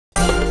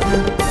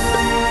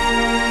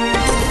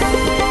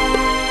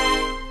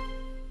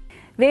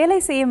வேலை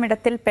செய்யும்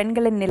இடத்தில்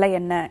பெண்களின் நிலை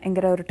என்ன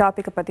என்கிற ஒரு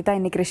டாபிக்கை பற்றி தான்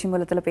இன்னைக்கு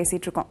ரிஷிமூலத்தில்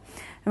பேசிட்டு இருக்கோம்.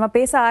 நம்ம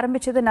பேச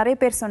ஆரம்பிச்சது நிறைய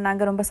பேர்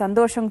சொன்னாங்க, ரொம்ப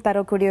சந்தோஷம்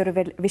தரக்கூடிய ஒரு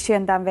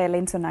விஷயம் தான்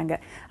வேலைன்னு சொன்னாங்க.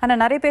 ஆனால்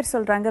நிறைய பேர்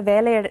சொல்றாங்க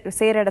வேலை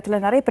செய்கிற இடத்துல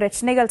நிறைய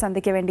பிரச்சனைகள்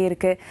சந்திக்க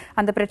வேண்டியிருக்கு.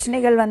 அந்த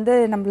பிரச்சனைகள்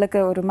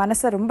நம்மளுக்கு ஒரு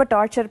மனசை ரொம்ப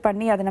டார்ச்சர்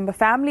பண்ணி அதை நம்ம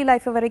ஃபேமிலி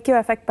லைஃப் வரைக்கும்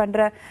எஃபெக்ட்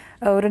பண்ற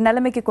ஒரு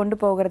நிலைமைக்கு கொண்டு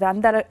போகிறது.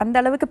 அந்த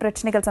அளவுக்கு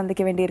பிரச்சனைகள்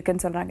சந்திக்க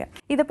வேண்டியிருக்குன்னு சொல்றாங்க.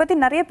 இதை பத்தி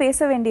நிறைய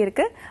பேச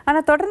வேண்டியிருக்கு.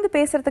 ஆனால் தொடர்ந்து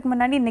பேசுறதுக்கு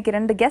முன்னாடி இன்னைக்கு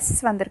 2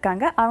 கெஸ்ட்ஸ்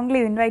வந்திருக்காங்க.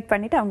 அவங்களையும் இன்வைட்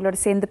பண்ணிட்டு அவங்களோட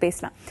சேர்ந்து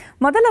பேசலாம்.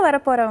 முதல்ல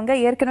வரப்போறவங்க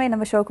ஏற்கனவே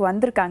நம்ம ஷோக்கு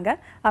வந்திருக்காங்க.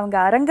 அவங்க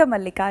அரங்க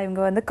மல்லிகா.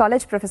 இவங்க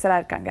காலேஜ் ப்ரொஃபஸரா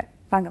இருக்காங்க.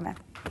 வாங்க மேம்.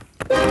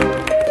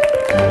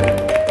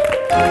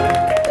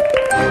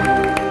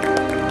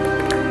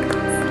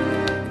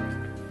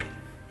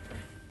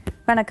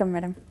 வணக்கம்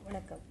மேடம்.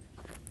 வணக்கம்.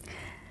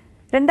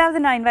 ரெண்டாவது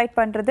நான் இன்வைட்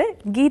பண்றது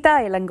கீதா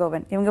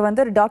இளங்கோவன். இவங்க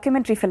ஒரு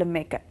டாக்குமெண்ட்ரி ஃபிலிம்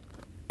மேக்கர்.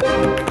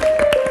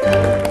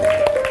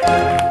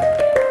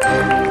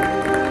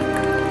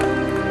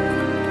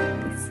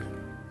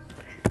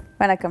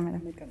 வணக்கம்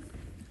மேடம்.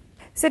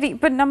 சரி,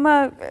 இப்போ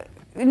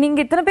நீங்க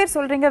இத்தனை பேர்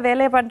சொல்றீங்க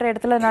வேலை பண்ற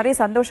இடத்துல நிறைய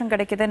சந்தோஷம்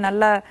கிடைக்குது,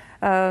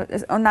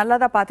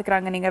 நல்லாதான்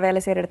பாத்துக்கிறாங்க நீங்க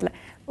வேலை செய்யற இடத்துல.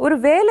 ஒரு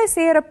வேலை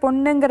செய்யற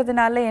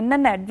பொண்ணுங்கிறதுனால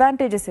என்னென்ன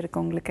அட்வான்டேஜஸ்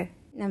இருக்கு உங்களுக்கு?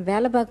 நான்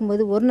வேலை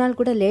பார்க்கும்போது ஒரு நாள்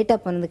கூட லேட்டாக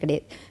போனது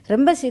கிடையாது.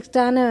 ரொம்ப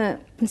ஸ்ட்ரிக்டான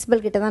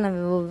பிரின்சிபல் கிட்ட தான் நான்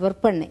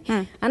ஒர்க் பண்ணேன்.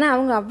 ஆனால்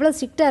அவங்க அவ்வளோ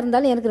ஸ்ட்ரிக்டாக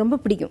இருந்தாலும் எனக்கு ரொம்ப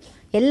பிடிக்கும்.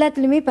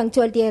 எல்லாத்துலேயுமே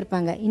பங்க்சுவாலிட்டியாக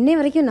இருப்பாங்க. இன்னை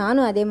வரைக்கும்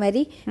நானும் அதே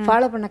மாதிரி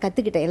ஃபாலோ பண்ண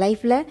கற்றுக்கிட்டேன்.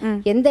 லைஃப்பில்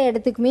எந்த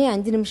இடத்துக்குமே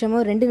 5 நிமிஷமோ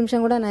 2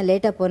 நிமிஷம் கூட நான்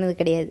லேட்டாக போனது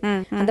கிடையாது.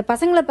 அந்த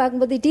பசங்களை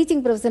பார்க்கும்போது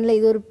டீச்சிங் ப்ரொஃபஷனில்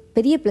இது ஒரு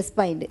பெரிய ப்ளஸ்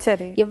பாயிண்ட்.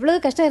 எவ்வளவு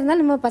கஷ்டம்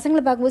இருந்தாலும் நம்ம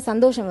பசங்களை பார்க்கும்போது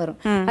சந்தோஷம் வரும்.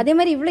 அதே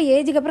மாதிரி இவ்வளோ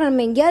ஏஜுக்கு அப்புறம்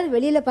நம்ம எங்கேயாவது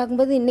வெளியில்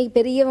பார்க்கும்போது இன்னைக்கு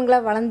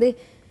பெரியவங்களா வளர்ந்து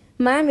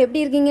மேம்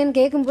எப்படி இருக்கீங்கன்னு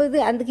கேட்கும்போது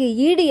அதுக்கு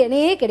ஈடு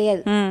இணையே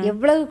கிடையாது.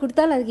 எவ்வளவு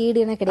கொடுத்தாலும் அதுக்கு ஈடு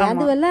இணை கிடையாது.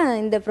 அதுவெல்லாம்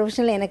இந்த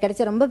ப்ரொஃபஷனில் எனக்கு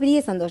கிடைச்ச ரொம்ப பெரிய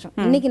சந்தோஷம்.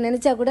 இன்னைக்கு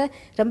நினைச்சா கூட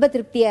ரொம்ப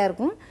திருப்தியா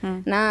இருக்கும்.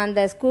 நான்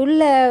அந்த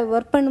ஸ்கூல்ல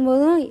ஒர்க்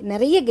பண்ணும்போதும்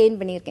நிறைய கெயின்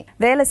பண்ணியிருக்கேன்.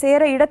 வேலை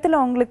செய்யற இடத்துல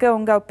உங்களுக்கு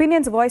உங்க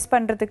ஒப்பீனியன்ஸ் வாய்ஸ்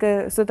பண்றதுக்கு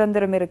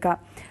சுதந்திரம் இருக்கா?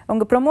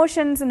 உங்க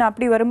ப்ரொமோஷன்ஸ்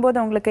அப்படி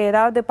வரும்போது உங்களுக்கு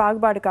ஏதாவது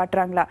பாகுபாடு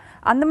காட்டுறாங்களா?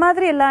 அந்த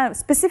மாதிரி எல்லாம்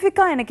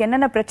ஸ்பெசிஃபிக்கா எனக்கு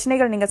என்னென்ன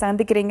பிரச்சனைகள் நீங்க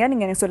சந்திக்கிறீங்க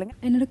நீங்க எனக்கு சொல்லுங்க.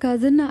 என்னோட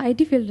கசின்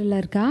ஐடி ஃபீல்டில்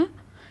இருக்கா.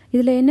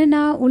 இதில் என்னென்னா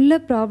உள்ள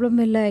ப்ராப்ளம்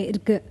இல்லை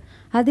இருக்குது.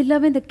 அது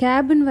இல்லாமல் இந்த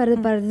கேபின் வருது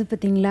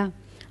பார்த்தீங்களா,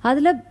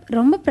 அதில்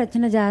ரொம்ப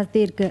பிரச்சனை ஜாஸ்தி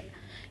இருக்குது.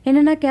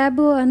 என்னென்னா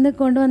கேபு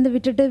கொண்டு வந்து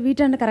விட்டுட்டு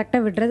வீட்டாண்ட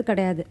கரெக்டாக விடுறது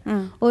கிடையாது.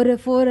 ஒரு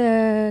 4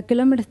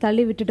 கிலோமீட்டர்ஸ்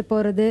தள்ளி விட்டுட்டு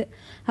போகிறது.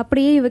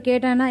 அப்படியே இவ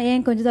கேட்டானா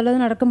ஏன் கொஞ்சம்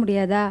தொலைவு நடக்க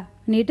முடியாதா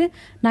நீட்டு.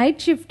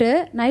 நைட்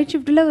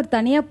ஷிஃப்ட்டில் ஒரு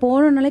தனியாக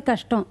போகணுன்னாலே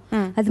கஷ்டம்.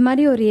 அது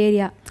மாதிரி ஒரு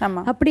ஏரியா.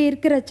 அப்படி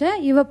இருக்கிறச்ச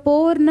இவ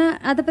போறனா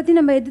அதை பற்றி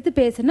நம்ம எதிர்த்து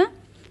பேசுனா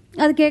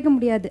அது கேட்க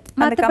முடியாது.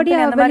 மற்றபடி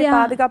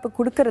பாதுகாப்பு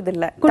கொடுக்கறது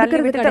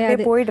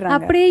கிடையாது.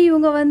 அப்படியே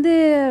இவங்க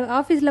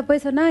ஆபீஸ்ல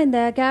போய் சொன்னா இந்த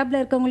கேப்ல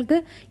இருக்கவங்களுக்கு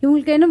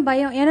இவங்களுக்கு என்ன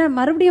பயம், ஏன்னா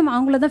மறுபடியும்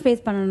அவங்களதான்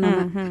ஃபேஸ்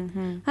பண்ணணும்.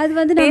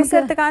 அது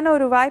பேசுறதுக்கான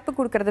ஒரு வாய்ப்பு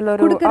கொடுக்கறது இல்ல,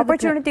 ஒரு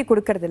ஆப்பர்ச்சுனிட்டி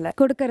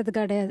கொடுக்கறது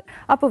கிடையாது.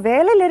 அப்போ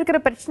வேலையில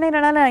இருக்கிற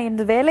பிரச்சனைனால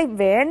இந்த வேலை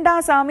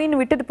வேண்டாம்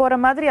சாமின்னு விட்டுட்டு போற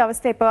மாதிரி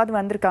அவஸ்தை எப்பவாவது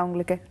வந்திருக்கா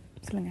உங்களுக்கு?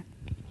 சொல்லுங்க.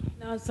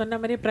 நான் சொன்ன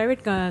மாதிரி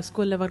பிரைவேட்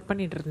ஸ்கூல்ல ஒர்க்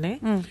பண்ணிட்டு இருந்தேன்.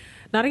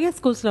 நிறைய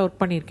ஸ்கூல்ஸ்ல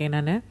ஒர்க் பண்ணியிருக்கேன்.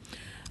 நான்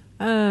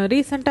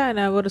ரீசெண்டாக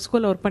நான் ஒரு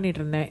ஸ்கூலில் ஒர்க் பண்ணிட்டு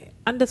இருந்தேன்.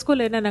 அந்த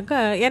ஸ்கூல் என்னன்னாக்கா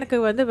எனக்கு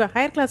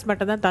ஹையர் கிளாஸ்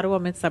மட்டும் தான்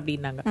தருவோம் மிஸ்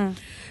அப்படின்னாங்க.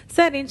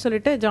 சரின்னு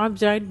சொல்லிட்டு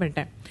ஜாயின்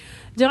பண்ணிட்டேன்.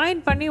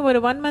 ஜாயின் பண்ணி ஒரு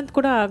 1 மந்த்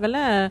கூட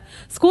ஆகலை,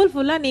 ஸ்கூல்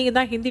ஃபுல்லாக நீங்கள்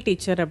தான் ஹிந்தி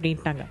டீச்சர்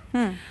அப்படின்ட்டாங்க.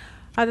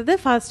 அதாவது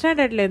ஃபர்ஸ்ட்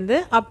ஸ்டாண்டர்ட்லேருந்து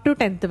அப் டு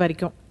 10th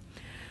வரைக்கும்.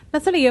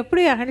 நான் சொல்ல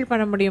எப்படி ஹேண்டில்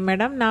பண்ண முடியும்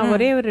மேடம், நான்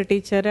ஒரே ஒரு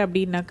டீச்சர்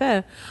அப்படின்னாக்கா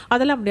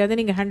அதெல்லாம் முடியாது,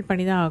 நீங்கள் ஹேண்டில்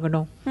பண்ணி தான்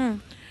ஆகணும்.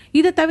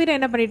 இதை தவிர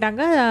என்ன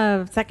பண்ணிட்டாங்க,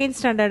 2nd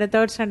ஸ்டாண்டர்ட்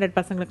 3rd ஸ்டாண்டர்ட்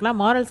பசங்களுக்குலாம்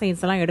மாரல்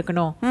சயின்ஸ் எல்லாம்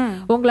எடுக்கணும்,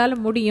 உங்களால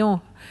முடியும்,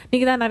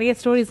 நீங்க தான் நிறைய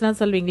ஸ்டோரிஸ்லாம்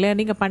சொல்வீங்களே,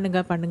 நீங்க பண்ணுங்க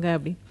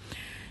அப்படி.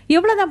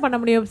 எவ்வளவுதான் பண்ண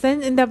முடியும்?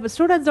 இந்த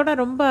ஸ்டூடெண்ட்ஸோட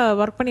ரொம்ப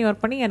ஒர்க்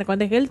பண்ணி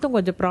எனக்கு ஹெல்த்தும்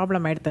கொஞ்சம்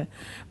ப்ராப்ளம் ஆயிடுது.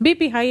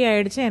 பிபி ஹை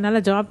ஆயிடுச்சு, என்னால்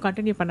ஜாப்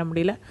கண்டினியூ பண்ண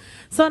முடியல.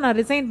 ஸோ நான்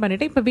ரிசைன்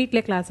பண்ணிட்டு இப்போ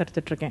வீட்டிலே கிளாஸ்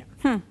எடுத்துட்டு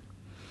இருக்கேன்.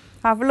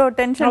 அவ்வளோ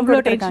டென்ஷன்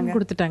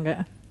கொடுத்துட்டாங்க.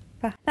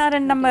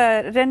 நான் நம்ம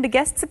 2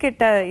 கெஸ்ட்ஸ்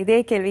கிட்ட இதே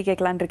கேள்வி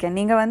கேட்கலான்னு இருக்கேன்.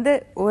 நீங்க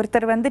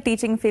ஒருத்தர்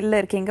டீச்சிங் ஃபீல்ட்ல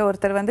இருக்கீங்க,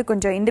 ஒருத்தர்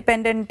கொஞ்சம்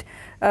இண்டிபெண்டன்ட்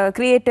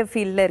கிரியேட்டிவ்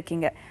ஃபீல்ட்ல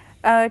இருக்கீங்க.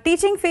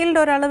 டீச்சிங் ஃபீல்டு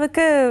ஒரு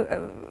அளவுக்கு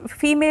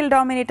ஃபீமேல்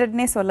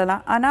டாமினேட்டட்னே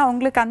சொல்லலாம். ஆனால்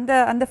உங்களுக்கு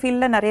அந்த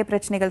ஃபீல்டில் நிறைய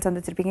பிரச்சனைகள்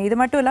சந்திச்சிருப்பீங்க. இது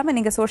மட்டும் இல்லாமல்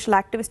நீங்கள் சோஷியல்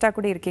ஆக்டிவிஸ்டாக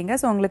கூட இருக்கீங்க.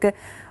 ஸோ உங்களுக்கு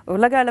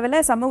உலக அளவில்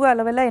சமூக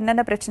அளவில்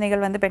என்னென்ன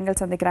பிரச்சனைகள் பெண்கள்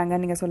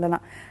சந்திக்கிறாங்கன்னு நீங்கள்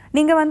சொல்லலாம்.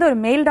 நீங்கள் ஒரு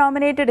மேல்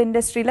டாமினேட்டட்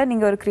இண்டஸ்ட்ரியில்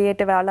நீங்கள் ஒரு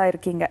கிரியேட்டிவ் ஆளாக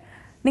இருக்கீங்க.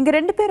 நீங்கள்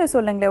 2 பேரும்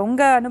சொல்லுங்களேன்,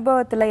 உங்கள்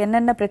அனுபவத்தில்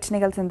என்னென்ன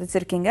பிரச்சனைகள்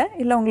சந்திச்சிருக்கீங்க,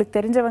 இல்லை உங்களுக்கு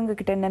தெரிஞ்சவங்க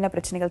கிட்ட என்னென்ன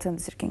பிரச்சனைகள்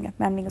சந்திச்சிருக்கீங்க?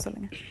 மேம் நீங்கள்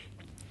சொல்லுங்கள்.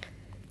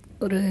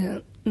 ஒரு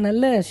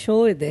நல்ல ஷோ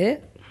இது.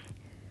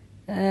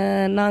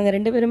 நாங்கள்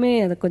 2 பேருமே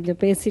அதை கொஞ்சம்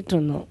பேசிகிட்டு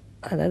இருந்தோம்.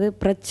 அதாவது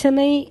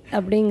பிரச்சனை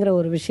அப்படிங்கிற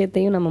ஒரு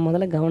விஷயத்தையும் நம்ம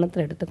முதல்ல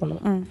கவனத்தில்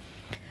எடுத்துக்கணும்.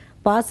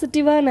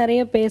 பாசிட்டிவாக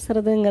நிறைய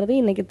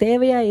பேசுகிறதுங்கிறது இன்றைக்கி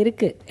தேவையாக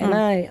இருக்குது.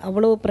 ஏன்னா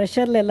அவ்வளோ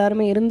ப்ரெஷரில்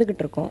எல்லாருமே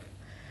இருந்துக்கிட்டு இருக்கோம்.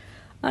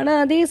 ஆனால்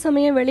அதே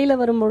சமயம் வெளியில்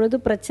வரும்பொழுது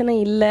பிரச்சனை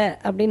இல்லை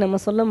அப்படின்னு நம்ம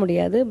சொல்ல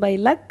முடியாது. பை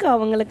லக்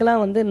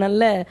அவங்களுக்கெல்லாம்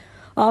நல்ல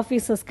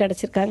ஆஃபீஸர்ஸ்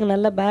கிடச்சிருக்காங்க,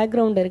 நல்ல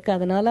பேக்ரவுண்ட் இருக்குது.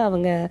 அதனால்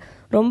அவங்க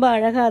ரொம்ப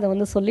அழகாக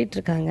அதை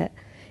சொல்லிகிட்ருக்காங்க.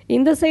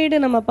 இந்த சைடு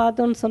நம்ம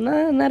பார்த்தோன்னு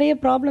சொன்னால் நிறைய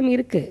ப்ராப்ளம்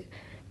இருக்குது.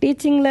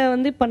 டீச்சிங்கில்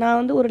வந்து இப்போ நான்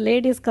வந்து ஒரு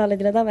லேடிஸ்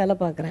காலேஜில் தான் வேலை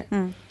பார்க்குறேன்.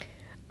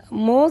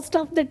 மோஸ்ட்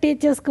ஆஃப் த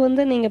டீச்சர்ஸ்க்கு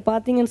வந்து நீங்கள்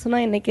பார்த்தீங்கன்னு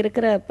சொன்னால் இன்றைக்கி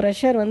இருக்கிற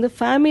ப்ரெஷர் வந்து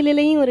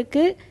ஃபேமிலிலையும்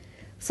இருக்குது,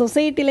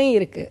 சொசைட்டிலையும்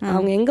இருக்குது.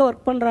 அவங்க எங்கே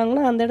ஒர்க்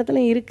பண்ணுறாங்களோ அந்த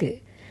இடத்துல இருக்குது.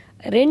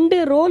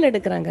 2 ரோல்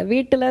எடுக்கிறாங்க.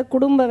 வீட்டில்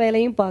குடும்ப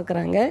வேலையும்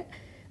பார்க்குறாங்க,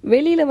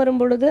 வெளியில்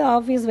வரும்பொழுது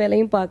ஆஃபீஸ்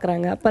வேலையும்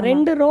பார்க்குறாங்க. அப்போ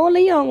 2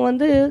 ரோலையும் அவங்க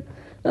வந்து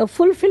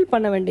ஃபுல்ஃபில்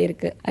பண்ண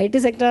வேண்டியிருக்கு. ஐடி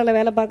செக்டரில்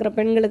வேலை பார்க்குற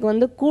பெண்களுக்கு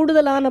வந்து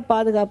கூடுதலான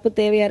பாதுகாப்பு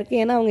தேவையாக இருக்குது.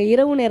 ஏன்னா அவங்க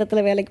இரவு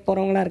நேரத்தில் வேலைக்கு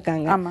போகிறவங்களா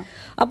இருக்காங்க.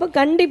 அப்போ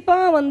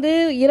கண்டிப்பாக வந்து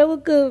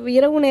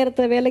இரவு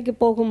நேரத்தில் வேலைக்கு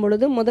போகும்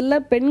பொழுது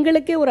முதல்ல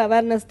பெண்களுக்கே ஒரு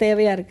அவேர்னஸ்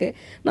தேவையாக இருக்குது.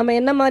 நம்ம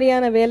என்ன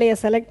மாதிரியான வேலையை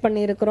செலக்ட்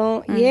பண்ணியிருக்கிறோம்,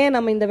 ஏன்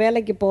நம்ம இந்த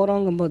வேலைக்கு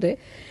போகிறோங்கும்போது.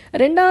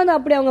 2வது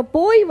அப்படி அவங்க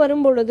போய்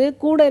வரும்பொழுது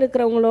கூட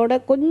இருக்கிறவங்களோட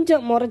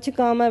கொஞ்சம்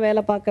முறைச்சிக்காம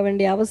வேலை பார்க்க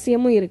வேண்டிய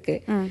அவசியமும் இருக்கு.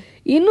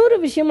 இன்னொரு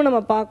விஷயமும்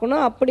நம்ம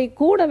பார்க்கணும், அப்படி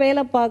கூட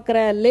வேலை பார்க்குற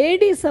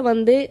லேடிஸை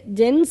வந்து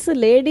ஜென்ஸ்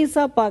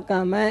லேடிஸா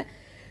பார்க்காம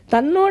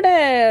தன்னோட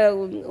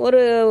ஒரு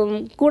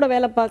கூட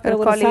வேலை பார்க்குற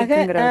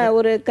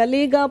ஒரு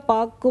கலீகா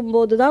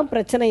பார்க்கும்போது தான்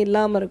பிரச்சனை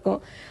இல்லாமல்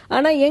இருக்கும்.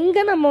 ஆனால்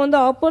எங்கே நம்ம வந்து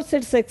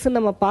ஆப்போசிட் செக்ஸ்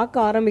நம்ம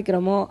பார்க்க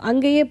ஆரம்பிக்கிறோமோ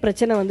அங்கேயே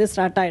பிரச்சனை வந்து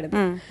ஸ்டார்ட்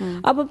ஆகிடுது.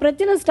 அப்போ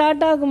பிரச்சனை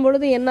ஸ்டார்ட் ஆகும்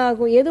பொழுது என்ன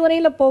ஆகும், எது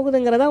வரையில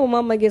போகுதுங்கிறதா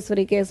உமா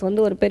மகேஸ்வரி கேஸ்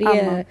வந்து ஒரு பெரிய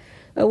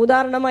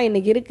உதாரணமா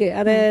இன்னைக்கு இருக்கு.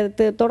 அதை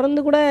தொடர்ந்து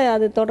கூட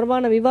அது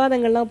தொடர்பான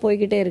விவாதங்கள்லாம்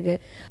போய்கிட்டே இருக்கு.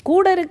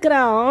 கூட இருக்கிற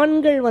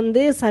ஆண்கள்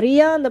வந்து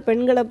சரியா அந்த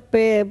பெண்களை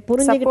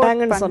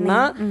புரிஞ்சுக்கிட்டாங்கன்னு சொன்னா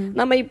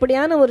நம்ம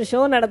இப்படியான ஒரு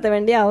ஷோ நடத்த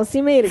வேண்டிய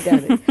அவசியமே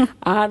இருக்காது.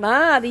 ஆனா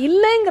அது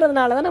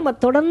இல்லைங்கிறதுனாலதான் நம்ம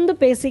தொடர்ந்து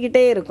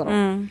பேசிக்கிட்டே இருக்கோம்.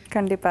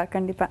 கண்டிப்பா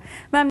கண்டிப்பா.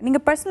 மேம்,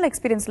 நீங்க பர்சனல்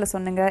எக்ஸ்பீரியன்ஸ்ல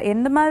சொன்னீங்க,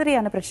 எந்த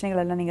மாதிரியான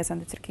பிரச்சனைகள் எல்லாம் நீங்க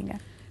சந்திச்சிருக்கீங்க?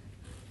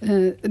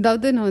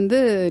 அதாவது நான் வந்து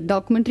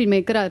டாக்குமெண்ட்ரி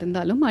மேக்கராக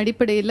இருந்தாலும்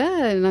அடிப்படையில்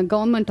நான்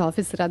கவர்மெண்ட்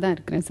ஆஃபீஸராக தான்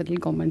இருக்கிறேன்,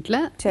 சென்ட்ரல் கவர்மெண்ட்டில்.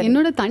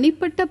 என்னோட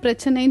தனிப்பட்ட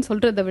பிரச்சனைன்னு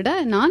சொல்கிறத விட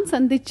நான்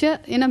சந்தித்த,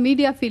 ஏன்னா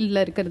மீடியா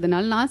ஃபீல்டில்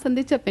இருக்கிறதுனால நான்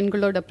சந்தித்த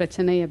பெண்களோட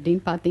பிரச்சனை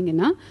அப்படின்னு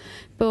பார்த்தீங்கன்னா,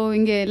 இப்போது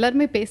இங்கே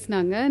எல்லாருமே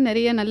பேசினாங்க,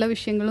 நிறைய நல்ல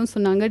விஷயங்களும்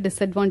சொன்னாங்க,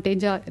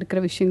 டிஸ்அட்வான்டேஜாக இருக்கிற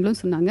விஷயங்களும்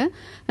சொன்னாங்க.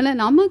 ஆனால்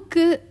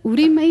நமக்கு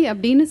உரிமை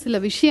அப்படின்னு சில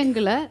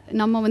விஷயங்களை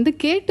நம்ம வந்து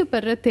கேட்டு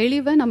பெற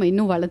தெளிவை நம்ம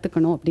இன்னும்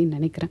வளர்த்துக்கணும் அப்படின்னு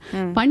நினைக்கிறேன்.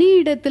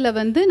 பணியிடத்தில்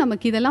வந்து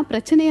நமக்கு இதெல்லாம்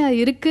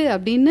பிரச்சனையாக இருக்குது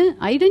அப்படின்னு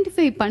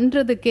ஐடென்டிஃபை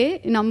பண்றதுக்கே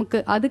நமக்கு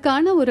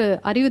அதுக்கான ஒரு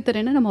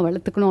அறிவுத்திறனை நம்ம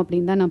வளர்த்துக்கணும்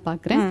அப்படின்னு தான் நான்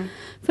பார்க்குறேன்.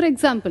 ஃபார்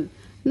எக்ஸாம்பிள்,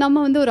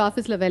 நம்ம வந்து ஒரு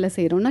ஆஃபீஸில் வேலை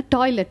செய்கிறோம்னா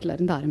டாய்லெட்ல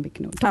இருந்து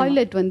ஆரம்பிக்கணும்.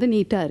 டாய்லெட் வந்து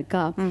நீட்டாக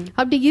இருக்கா,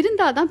 அப்படி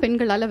இருந்தால் தான்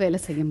பெண்களால் வேலை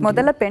செய்ய முடியும்.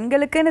 முதல்ல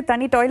பெண்களுக்குன்னு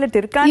தனி டாய்லெட்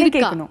இருக்கான்னு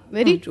கேட்கணும்.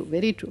 Very true,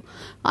 very true.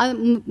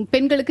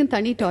 பெண்களுக்குன்னு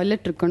தனி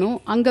டாய்லெட் இருக்கணும்.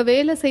 அங்கே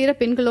வேலை செய்கிற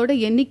பெண்களோட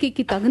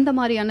எண்ணிக்கைக்கு தகுந்த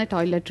மாதிரியான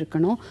டாய்லெட்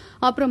இருக்கணும்.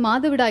 அப்புறம்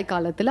மாதவிடாய்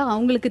காலத்தில்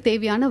அவங்களுக்கு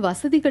தேவையான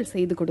வசதிகள்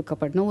செய்து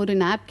கொடுக்கப்படணும். ஒரு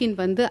நாப்கின்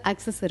வந்து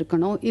ஆக்சஸ்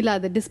இருக்கணும், இல்லை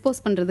அதை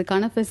டிஸ்போஸ்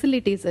பண்ணுறதுக்கான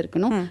ஃபெசிலிட்டிஸ்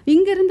இருக்கணும்.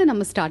 இங்கிருந்து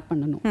நம்ம ஸ்டார்ட்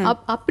பண்ணணும்.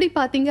 அப்படி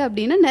பார்த்தீங்க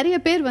அப்படின்னா நிறைய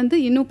பேர் வந்து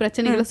இன்னும்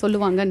பிரச்சனைகளை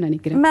சொல்லுவாங்க.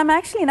 மேம்,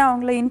 ஆக்சுவலி நான்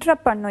உங்களை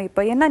இன்டரப்ட் பண்ணோம்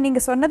இப்போ, ஏன்னா நீங்க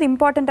சொன்னது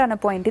இம்பார்ட்டன்டான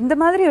பாயிண்ட். இந்த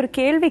மாதிரி ஒரு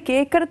கேள்வி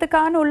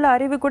கேட்கறதுக்கான உள்ள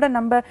அறிவு கூட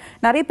நம்ம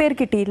நிறைய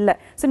பேர்கிட்ட இல்லை.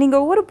 ஸோ நீங்க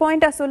ஒவ்வொரு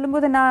பாயிண்டா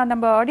சொல்லும்போது நான்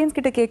நம்ம ஆடியன்ஸ்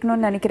கிட்ட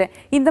கேட்கணும்னு நினைக்கிறேன்.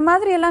 இந்த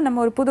மாதிரி எல்லாம்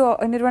நம்ம ஒரு புது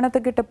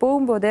நிறுவனத்துக்கிட்ட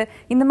போகும்போது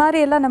இந்த மாதிரி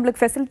எல்லாம்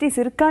நம்மளுக்கு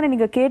ஃபெசிலிட்டிஸ் இருக்கான்னு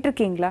நீங்க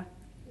கேட்டிருக்கீங்களா?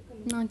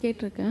 நான்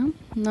கேட்டிருக்கேன்.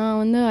 நான்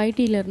வந்து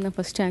ஐடியில் இருந்தேன்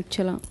ஃபஸ்ட்டு.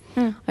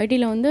 ஆக்சுவலாக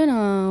ஐடியில் வந்து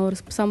நான் ஒரு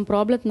சம்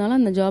ப்ராப்ளத்தினால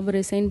அந்த ஜாபை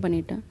ரிசைன்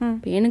பண்ணிட்டேன்.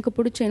 இப்போ எனக்கு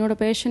பிடிச்ச என்னோட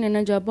பேஷன்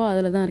என்ன ஜாபோ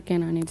அதில் தான்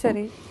இருக்கேன் நான்.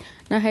 சரி,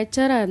 நான்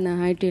ஹெச்ஆராக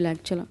இருந்தேன் ஐடியில்.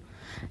 ஆக்சுவலாக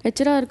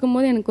ஹெச்ஆராக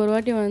இருக்கும்போது எனக்கு ஒரு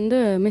வாட்டி வந்து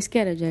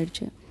மிஸ்கேரேஜ்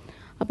ஆகிடுச்சு.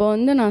 அப்போ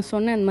வந்து நான்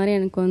சொன்னேன், இந்த மாதிரி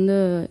எனக்கு வந்து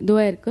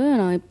இதுவாக இருக்குது,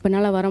 நான் இப்போ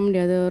என்னால் வர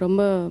முடியாது.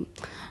 ரொம்ப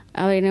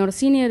என்னோடய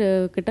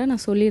சீனியர்கிட்ட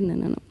நான்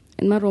சொல்லியிருந்தேன், நான்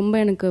இந்த மாதிரி ரொம்ப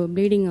எனக்கு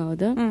ப்ளீடிங்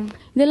ஆகுது,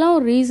 இதெல்லாம்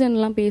ஒரு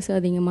ரீசன்லாம்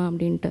பேசாதீங்கம்மா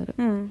அப்படின்ட்டாரு.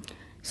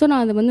 ஸோ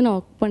நான் அதை வந்து நான்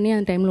ஒர்க் பண்ணி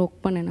அந்த டைமில்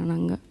ஒர்க் பண்ணேன். நான்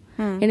அங்கே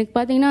எனக்கு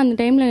பார்த்தீங்கன்னா அந்த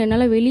டைமில்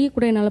என்னால் வெளியே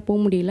கூட என்னால் போக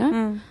முடியல.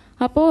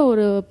 அப்போது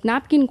ஒரு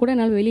நாப்கின் கூட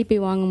என்னால் வெளியே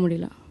போய் வாங்க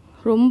முடியல.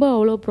 ரொம்ப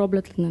அவ்வளோ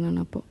ப்ராப்ளத்தில் இருந்தேன்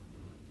நான். அப்போது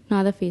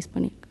நான் அதை ஃபேஸ்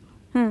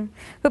பண்ணியிருக்கேன்.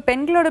 இப்போ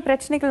பெண்களோட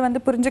பிரச்சனைகள் வந்து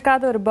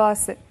புரிஞ்சுக்காத ஒரு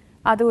பாஸ்,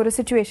 அது ஒரு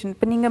சுச்சுவேஷன்.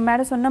 இப்போ நீங்கள்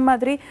மேடம் சொன்ன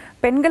மாதிரி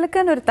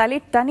பெண்களுக்குன்னு ஒரு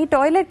தனி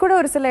டாய்லெட் கூட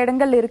ஒரு சில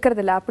இடங்கள்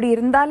இருக்கிறது இல்லை. அப்படி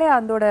இருந்தாலே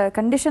அதோட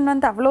கண்டிஷன்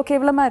வந்து அவ்வளோ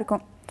கேவலமாக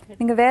இருக்கும்.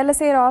 நீங்கள் வேலை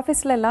செய்கிற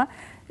ஆஃபீஸ்ல எல்லாம்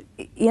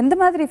எந்த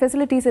மாதிரி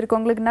ஃபெசிலிட்டிஸ் இருக்கு?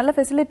 உங்களுக்கு நல்ல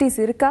ஃபெசிலிட்டிஸ்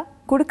இருக்கா?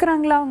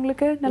 கொடுக்குறாங்களா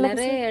உங்களுக்கு?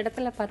 நிறைய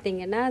இடத்துல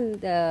பார்த்தீங்கன்னா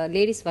இந்த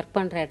லேடிஸ் ஒர்க்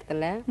பண்ணுற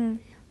இடத்துல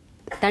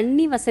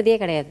தண்ணி வசதியே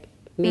கிடையாது.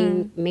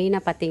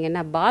 மெயினாக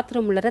பார்த்தீங்கன்னா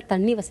பாத்ரூம்ல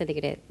தண்ணி வசதி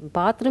கிடையாது.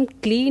 பாத்ரூம்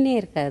க்ளீனே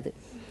இருக்காது.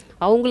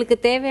 அவங்களுக்கு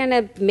தேவையான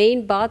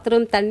மெயின்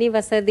பாத்ரூம் தண்ணி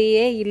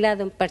வசதியே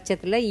இல்லாத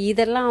பட்சத்தில்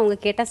இதெல்லாம் அவங்க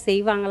கேட்டால்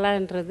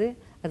செய்வாங்களான்றது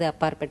அது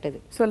அப்பாற்பட்டது,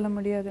 சொல்ல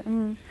முடியாது.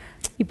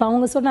 இப்போ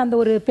அவங்க சொன்ன அந்த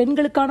ஒரு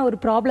பெண்களுக்கான ஒரு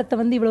ப்ராப்ளத்தை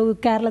வந்து இவ்வளவு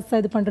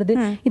கேர்லெஸ்ஸாக இது பண்ணுறது,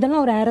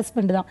 இதெல்லாம் ஒரு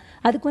ஹாரஸ்மெண்ட் தான்.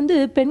 அதுக்கு வந்து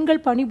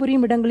பெண்கள்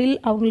பணிபுரியும் இடங்களில்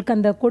அவங்களுக்கு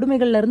அந்த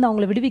கொடுமைகள்ல இருந்து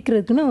அவங்களை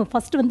விடுவிக்கிறதுக்குன்னு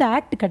ஃபர்ஸ்ட் வந்து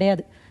ஆக்ட்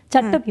கிடையாது.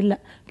 சட்டம் இல்லை.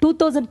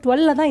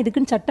 2012 தான்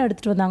இதுக்குன்னு சட்டம்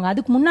எடுத்துட்டு வந்தாங்க.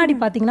 அதுக்கு முன்னாடி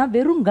பாத்தீங்கன்னா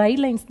வெறும்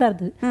கைட்லைன்ஸ் தான்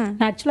இருந்தது.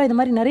 ஆக்சுவலா இந்த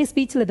மாதிரி நிறைய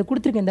ஸ்பீச்ல இதை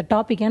கொடுத்துருக்கேன் இந்த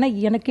டாபிக். ஏன்னா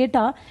எனக்கு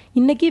கேட்டா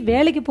இன்னைக்கு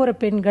வேலைக்கு போற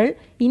பெண்கள்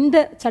இந்த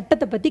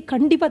சட்டத்தை பத்தி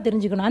கண்டிப்பா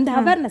தெரிஞ்சுக்கணும். அந்த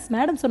அவேர்னஸ்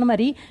மேடம் சொன்ன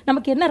மாதிரி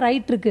நமக்கு என்ன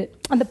ரைட் இருக்கு,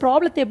 அந்த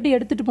ப்ராப்ளத்தை எப்படி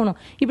எடுத்துட்டு போகணும்.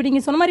 இப்ப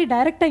நீங்க சொன்ன மாதிரி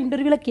டைரக்டா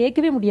இன்டர்வியூல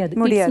கேட்கவே முடியாது.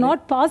 It's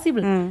not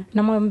possible.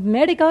 நம்ம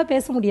மேடைக்காக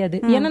பேச முடியாது.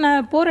 ஏன்னா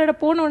நான்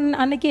போன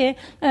அன்னைக்கே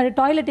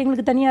டாய்லெட்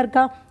எங்களுக்கு தனியா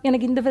இருக்கா,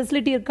 எனக்கு இந்த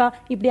ஃபெசிலிட்டி இருக்கா,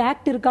 இப்படி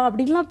ஆக்ட் இருக்கா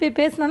அப்படின்லாம்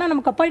பேசினா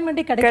நமக்கு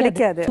அப்பாயின்மெண்டே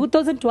கிடைக்காது.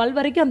 2012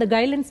 வரைக்கும் அந்த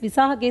கைட்லைன்ஸ்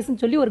விசாகா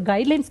கேஸ்ன்னு சொல்லி ஒரு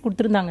கைட்லைன்ஸ்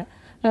கொடுத்திருந்தாங்க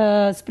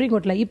சுப்ரீம்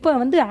கோர்ட்ல. இப்ப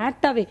வந்து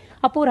ஆக்டாவே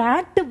அப்போ ஒரு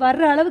ஆக்ட்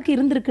வர்ற அளவுக்கு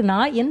இருந்திருக்குன்னா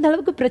எந்த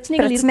அளவுக்கு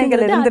பிரச்சனைகள்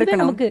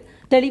இருக்கு நமக்கு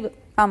தெளிவு.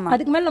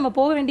 அதுக்கு மேல நம்ம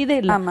போக வேண்டியதே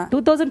இல்ல.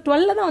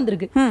 2012 தான்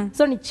வந்திருக்கு.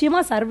 சோ நிச்சயமா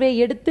சர்வே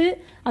எடுத்து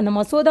அந்த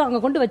மசோதா அங்க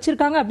கொண்டு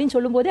வச்சிருக்காங்க அப்படின்னு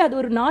சொல்லும் போதே அது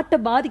ஒரு நாட்டை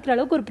பாதிக்கிற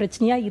அளவுக்கு ஒரு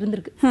பிரச்சனையா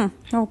இருந்திருக்கு.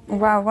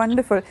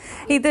 வண்டர்ஃபுல்.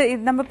 இது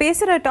நம்ம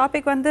பேசுற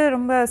டாபிக் வந்து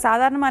ரொம்ப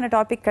சாதாரணமான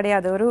டாபிக்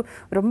கிடையாது. ஒரு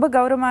ரொம்ப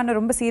கௌரவமான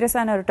ரொம்ப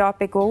சீரியஸான ஒரு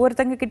டாபிக்.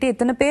 ஒவ்வொருத்தங்க கிட்ட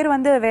இத்தனை பேர்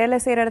வந்து வேலை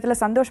செய்யற இடத்துல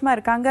சந்தோஷமா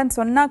இருக்காங்கன்னு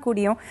சொன்னா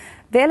கூடியும்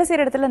வேலை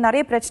செய்யற இடத்துல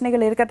நிறைய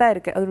பிரச்சனைகள் இருக்கத்தான்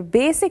இருக்கு. ஒரு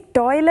பேசிக்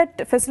டாய்லெட்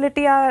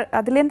ஃபெசிலிட்டியா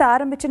அதுல இருந்து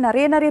ஆரம்பிச்சு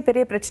நிறைய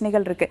பெரிய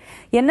பிரச்சனைகள் இருக்கு.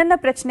 என்னென்ன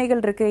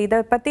பிரச்சனைகள் இருக்கு, இதை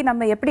பத்தி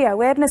நம்ம எப்படி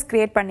அவேர்னஸ்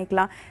கிரியேட்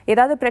பண்ணிக்கலாம்,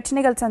 ஏதாவது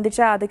பிரச்சனைகள்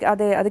சந்திச்சா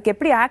அதுக்கு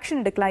எப்படி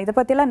ஆக்ஷன் எடுக்கலாம், இதை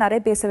பத்தி எல்லாம் நிறைய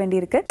பேச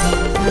வேண்டியிருக்கு.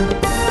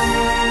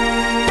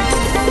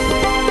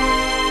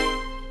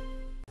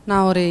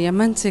 நான் ஒரு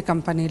எம்என்சி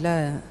கம்பெனியில்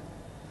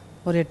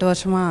ஒரு 8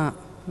 வருஷமாக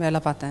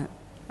வேலை பார்த்தேன்.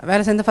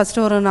 வேலை செஞ்ச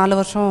ஃபஸ்ட்டு ஒரு 4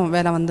 வருஷம்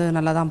வேலை வந்து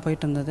நல்லா தான்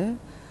போயிட்டு இருந்தது.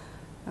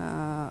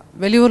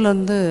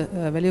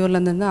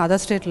 வெளியூர்லேருந்து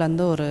அதர்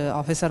ஸ்டேட்லேருந்து ஒரு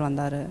ஆஃபீஸர்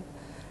வந்தார்.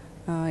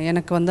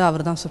 எனக்கு வந்து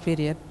அவர் தான்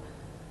சுப்பீரியர்.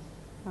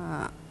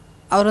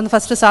 அவர் வந்து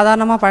ஃபஸ்ட்டு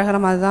சாதாரணமாக பழகிற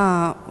மாதிரி தான்,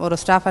 ஒரு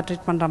ஸ்டாஃபை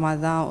ட்ரீட் பண்ணுற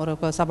மாதிரி தான், ஒரு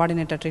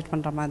சபார்டினேட்டை ட்ரீட்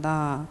பண்ணுற மாதிரி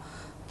தான்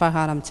பழக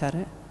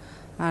ஆரம்பித்தார்.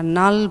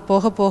 நாள்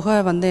போக போக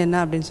வந்து என்ன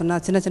அப்படின்னு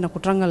சொன்னால் சின்ன சின்ன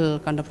குற்றங்கள்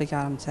கண்டுபிடிக்க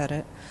ஆரம்பித்தார்.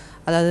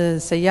 அதாவது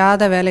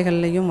செய்யாத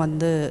வேலைகள்லேயும்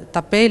வந்து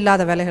தப்பே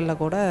இல்லாத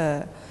வேலைகளில் கூட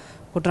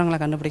குற்றங்களை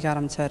கண்டுபிடிக்க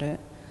ஆரம்பித்தார்.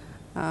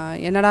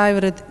 என்னடா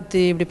இவர்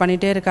இப்படி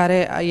பண்ணிகிட்டே இருக்காரு,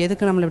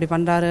 எதுக்கு நம்மளை இப்படி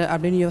பண்ணுறாரு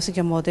அப்படின்னு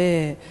யோசிக்கும் போதே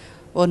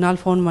ஒரு நாள்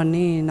ஃபோன்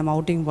பண்ணி நம்ம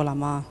அவுட்டிங்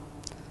போகலாமா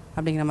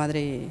அப்படிங்கிற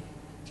மாதிரி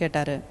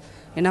கேட்டார்.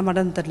 என்ன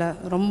பண்ணுறதுன்னு தெரில,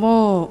 ரொம்ப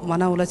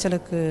மன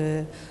உளைச்சலுக்கு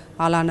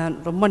ஆளான,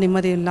 ரொம்ப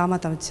நிம்மதி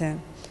இல்லாமல் தவிச்சேன்.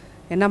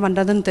 என்ன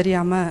பண்ணுறதுன்னு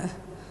தெரியாமல்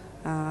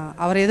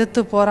அவரை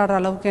எதிர்த்து போராடுற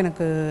அளவுக்கு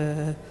எனக்கு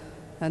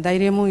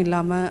தைரியமும்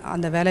இல்லாமல்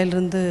அந்த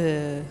வேலையிலிருந்து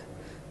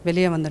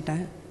வெளியே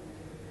வந்துட்டேன்.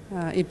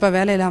 இப்போ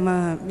வேலை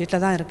இல்லாமல்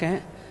வீட்டில் தான் இருக்கேன்.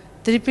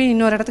 திருப்பி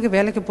இன்னொரு இடத்துக்கு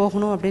வேலைக்கு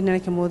போகணும் அப்படின்னு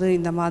நினைக்கும் போது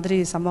இந்த மாதிரி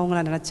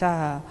சம்பவங்களை நினச்சா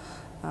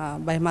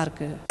பயமாக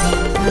இருக்குது.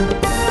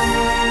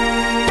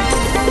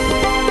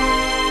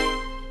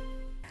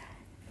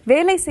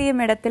 வேலை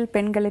செய்யும் இடத்தில்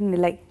பெண்களின்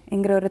நிலை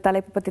என்கிற ஒரு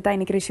தலைப்பு பற்றி தான்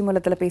இன்னைக்கு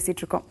ரிஷிமூலத்தில்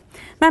பேசிகிட்டு இருக்கோம்.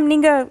 மேம்,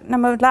 நீங்கள்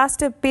நம்ம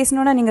லாஸ்ட்டு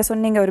பேசணுன்னா நீங்கள்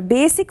சொன்னீங்க ஒரு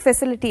பேசிக்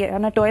ஃபெசிலிட்டி,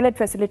 ஆனால் டாய்லெட்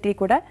ஃபெசிலிட்டி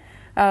கூட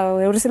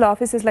ஒரு சில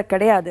ஆஃபீஸஸில்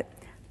கிடையாது.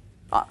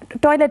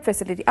 டாய்லெட்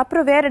ஃபெசிலிட்டி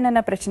அப்புறம் வேறு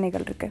என்னென்ன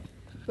பிரச்சனைகள் இருக்குது?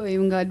 இப்போ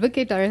இவங்க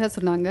அட்வொகேட் அழகாக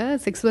சொன்னாங்க,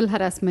 செக்ஸுவல்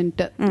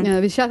ஹராஸ்மெண்ட்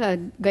விசாகா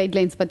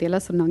கைட்லைன்ஸ்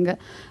பற்றியெல்லாம் சொன்னாங்க.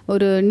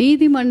 ஒரு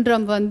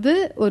நீதிமன்றம் வந்து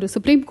ஒரு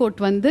சுப்ரீம்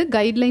கோர்ட் வந்து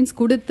கைட்லைன்ஸ்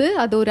கொடுத்து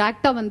அது ஒரு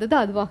ஆக்டாக வந்தது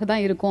அதுவாக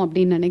தான் இருக்கும்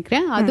அப்படின்னு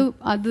நினைக்கிறேன்.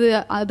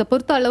 அதை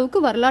பொறுத்த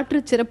அளவுக்கு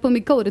வரலாற்று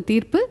சிறப்புமிக்க ஒரு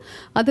தீர்ப்பு.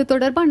 அது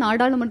தொடர்பாக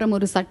நாடாளுமன்றம்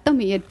ஒரு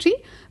சட்டம் இயற்றி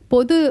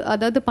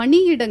அதாவது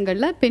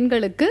பணியிடங்களில்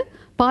பெண்களுக்கு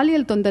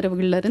பாலியல்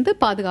தொந்தரவுகள்ல இருந்து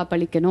பாதுகாப்பு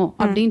அளிக்கணும்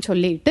அப்படின்னு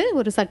சொல்லிட்டு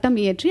ஒரு சட்டம்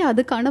இயற்றி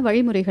அதுக்கான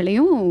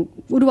வழிமுறைகளையும்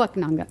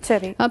உருவாக்குனாங்க.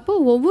 அப்போ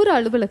ஒவ்வொரு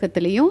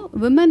அலுவலகத்திலையும்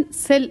விமன்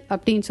செல்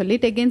அப்படின்னு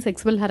சொல்லிட்டு எகெயின்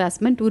செக்ஸுவல்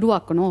ஹராஸ்மெண்ட்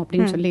உருவாக்கணும்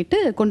அப்படின்னு சொல்லிட்டு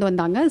கொண்டு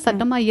வந்தாங்க.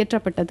 சட்டமா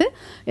இயற்றப்பட்டது.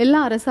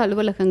 எல்லா அரசு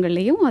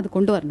அலுவலகங்கள்லையும் அது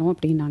கொண்டு வரணும்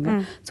அப்படின்னாங்க.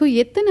 ஸோ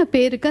எத்தனை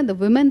பேருக்கு அந்த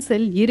விமன்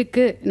செல்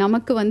இருக்கு,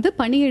 நமக்கு வந்து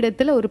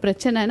பணியிடத்துல ஒரு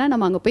பிரச்சனைனா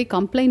நம்ம அங்க போய்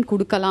கம்ப்ளைண்ட்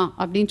கொடுக்கலாம்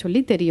அப்படின்னு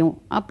சொல்லி தெரியும்.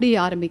 அப்படி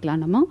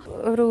ஆரம்பிக்கலாம். நம்ம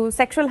ஒரு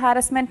செக்ஷுவல்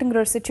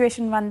ஹாரஸ்மெண்ட்ங்கிற ஒரு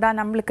சிச்சுவேஷன் வந்தா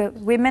நம்மளுக்கு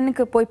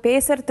விமெனுக்கு போய்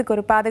பேசுறதுக்கு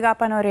ஒரு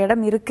பாதுகாப்பான ஒரு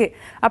இடம் இருக்கு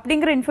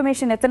அப்படிங்கிற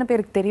இன்ஃபர்மேஷன் எத்தனை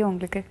பேருக்கு தெரியும்?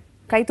 உங்களுக்கு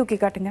கை தூக்கி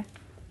காட்டுங்க.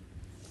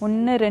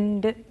 1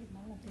 2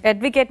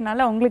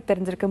 அட்வொகேட்னால உங்களுக்கு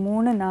தெரிஞ்சிருக்கு.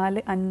 3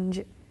 4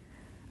 5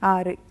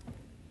 6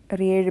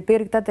 ஒரு 7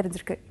 பேருக்கு தான்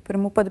தெரிஞ்சிருக்கு. இப்போ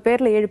 30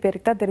 பேர்ல 7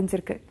 பேருக்கு தான்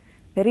தெரிஞ்சிருக்கு.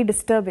 வெரி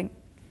டிஸ்டர்பிங்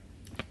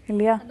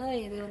இல்லையா? ஆனால்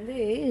இது வந்து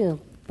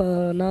இப்போ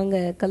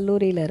நாங்கள்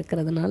கல்லூரியில்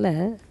இருக்கிறதுனால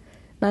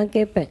நான்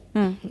கேட்பேன்,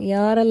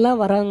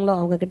 யாரெல்லாம் வராங்களோ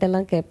அவங்கக்கிட்ட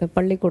எல்லாம் கேட்பேன்.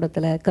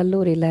 பள்ளிக்கூடத்தில்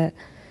கல்லூரியில்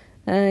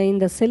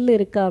இந்த செல்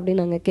இருக்கா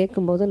அப்படின்னு நாங்கள்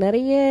கேட்கும்போது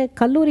நிறைய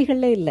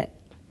கல்லூரிகள்ல இல்லை.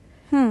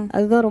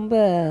 அதுதான் ரொம்ப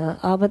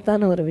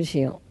ஆபத்தான ஒரு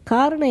விஷயம்.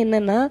 காரணம்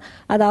என்னன்னா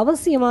அது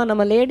அவசியமா,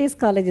 நம்ம லேடிஸ்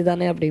காலேஜ்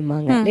தானே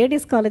அப்படிம்பாங்க.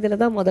 லேடிஸ்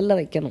காலேஜில் தான் முதல்ல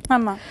வைக்கணும்.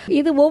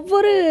 இது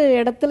ஒவ்வொரு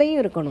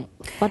இடத்துலையும் இருக்கணும்.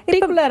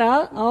 பர்டிகுலரா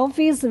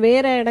ஆஃபீஸ்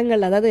வேற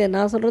இடங்கள், அதாவது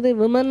நான் சொல்றது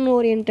விமன்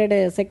ஓரியன்ட்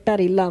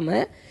செக்டார்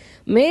இல்லாம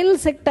மேல்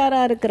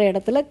செக்டாராக இருக்கிற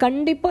இடத்துல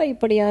கண்டிப்பாக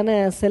இப்படியான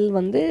செல்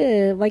வந்து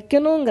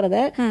வைக்கணுங்கிறத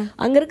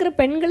அங்கே இருக்கிற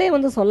பெண்களே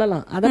வந்து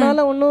சொல்லலாம்.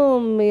 அதனால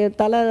ஒன்றும்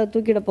தலை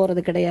தூக்கிட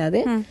போகிறது கிடையாது.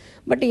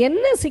 பட்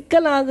என்ன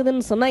சிக்கல்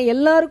ஆகுதுன்னு சொன்னால்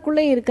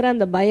எல்லாருக்குள்ளே இருக்கிற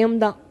அந்த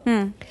பயம்தான்.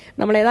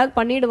 நம்மளை ஏதாவது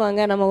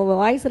பண்ணிடுவாங்க, நம்ம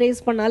வாய்ஸ்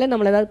ரைஸ் பண்ணாலே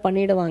நம்மளை ஏதாவது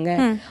பண்ணிடுவாங்க.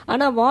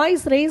 ஆனா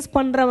வாய்ஸ் ரைஸ்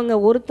பண்றவங்க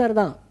ஒருத்தர்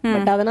தான்,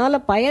 பட்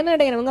அதனால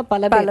பயனடைறவங்க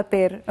பல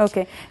பேர்.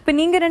 ஓகே, இப்போ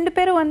நீங்க 2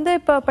 பேரும் வந்து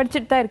இப்போ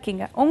படிச்சுட்டு தான்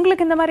இருக்கீங்க.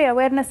 உங்களுக்கு இந்த மாதிரி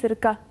அவேர்னஸ்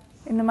இருக்கா?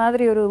 இந்த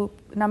மாதிரி ஒரு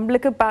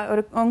நம்மளுக்கு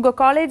ஒரு உங்க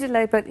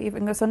காலேஜில் இப்போ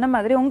இவங்க சொன்ன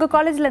மாதிரி உங்க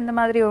காலேஜில் இந்த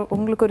மாதிரி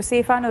உங்களுக்கு ஒரு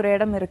சேஃபான ஒரு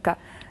இடம் இருக்கா?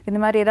 இந்த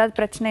மாதிரி ஏதாவது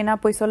பிரச்சனைனா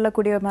போய்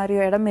சொல்லக்கூடிய மாதிரி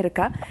இடம்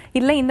இருக்கா?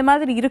 இல்லை இந்த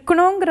மாதிரி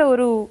இருக்கணுங்கிற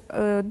ஒரு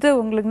இது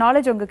உங்களுக்கு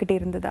நாலேஜ் உங்ககிட்ட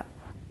இருந்ததா?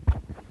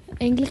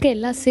 எங்களுக்கு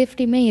எல்லா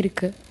சேஃப்டியுமே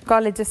இருக்குது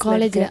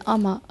காலேஜில்.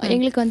 ஆமாம்,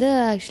 எங்களுக்கு வந்து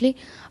ஆக்சுவலி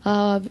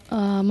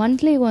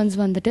மந்த்லி ஒன்ஸ்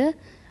வந்துட்டு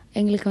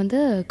எங்களுக்கு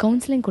வந்து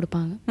கவுன்சிலிங்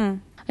கொடுப்பாங்க.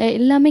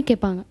 எல்லாமே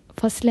கேட்பாங்க.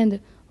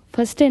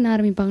 ஃபர்ஸ்ட்டு என்ன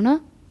ஆரம்பிப்பாங்கன்னா,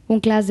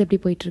 உன் கிளாஸ் எப்படி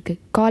போயிட்டுருக்கு,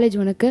 காலேஜ்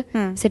உனக்கு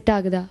செட்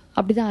ஆகுதா,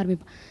 அப்படி தான்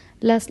ஆரம்பிப்பான்.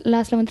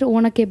 லாஸ்ட்டில் வந்துட்டு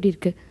உனக்கு எப்படி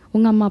இருக்குது,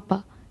 உங்கள் அம்மா அப்பா,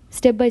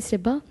 ஸ்டெப் பை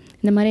ஸ்டெப்பாக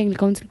இந்த மாதிரி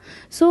எங்களுக்கு கவுன்சிலிங்.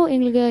 ஸோ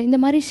இந்த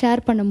மாதிரி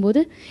ஷேர்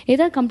பண்ணும்போது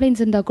ஏதாவது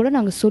கம்ப்ளைண்ட்ஸ் இருந்தால் கூட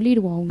நாங்கள்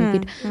சொல்லிடுவோம்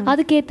அவங்கக்கிட்ட.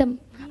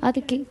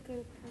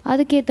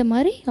 அதுக்கேற்ற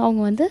மாதிரி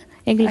அவங்க வந்து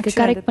எங்களுக்கு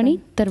கரெக்ட் பண்ணி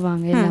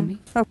தருவாங்க எல்லாமே.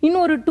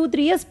 இன்னும் ஒரு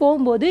 2-3 இயர்ஸ்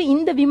போகும்போது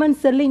இந்த விமன்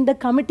செல், இந்த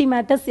கமிட்டி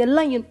மேட்டர்ஸ்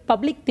எல்லாம்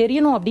பப்ளிக்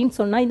தெரியணும் அப்படின்னு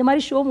சொன்னா இந்த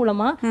மாதிரி ஷோ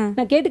மூலமா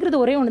நான்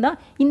கேட்டுக்கிறது ஒரே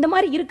ஒண்ணுதான், இந்த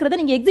மாதிரி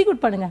இருக்கிறத நீங்க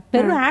எக்ஸிக்யூட் பண்ணுங்க.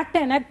 வெறும்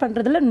ஆக்டை எனாக்ட்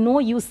பண்றதுல நோ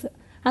யூஸ்.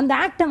 அந்த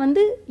ஆக்டை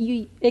வந்து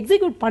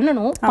எக்ஸிக்யூட்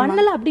பண்ணணும்.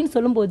 பண்ணல அப்படின்னு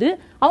சொல்லும்போது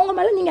அவங்க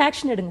மேல நீங்க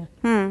ஆக்ஷன் எடுங்க.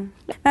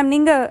 மேம்,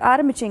 நீங்க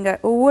ஆரம்பிச்சீங்க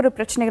ஒவ்வொரு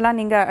பிரச்சனைகளா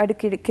நீங்க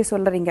அடுக்கி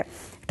சொல்றீங்க.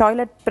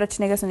 டாய்லெட்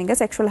பிரச்சனைகள் சொன்னீங்க,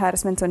 செக்ஷுவல்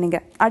ஹாரஸ்மெண்ட் சொன்னீங்க.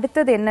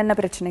 அடுத்தது என்னென்ன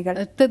பிரச்சனைகள்?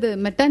 அடுத்தது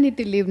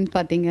மெட்டர்னிட்டி லீவ்னு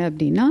பார்த்தீங்க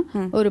அப்படின்னா,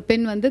 ஒரு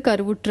பெண் வந்து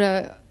கருவுற்ற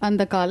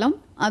அந்த காலம்,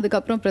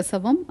 அதுக்கப்புறம்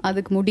பிரசவம்,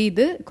 அதுக்கு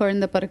முடியுது,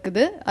 குழந்தை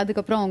பிறக்குது,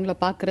 அதுக்கப்புறம் அவங்கள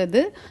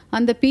பார்க்கறது,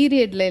 அந்த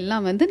பீரியட்ல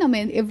எல்லாம் வந்து நம்ம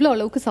எவ்வளோ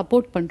அளவுக்கு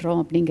சப்போர்ட்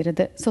பண்ணுறோம்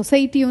அப்படிங்கிறது,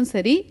 சொசைட்டியும்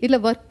சரி இல்லை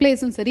ஒர்க்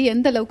பிளேஸும் சரி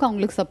எந்த அளவுக்கு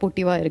அவங்களுக்கு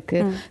சப்போர்ட்டிவாக இருக்கு.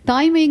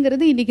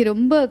 தாய்மைங்கிறது இன்னைக்கு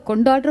ரொம்ப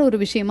கொண்டாடுற ஒரு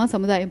விஷயமா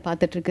சமுதாயம்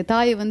பார்த்துட்டு இருக்கு.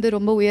 தாயை வந்து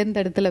ரொம்ப உயர்ந்த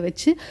இடத்துல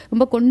வச்சு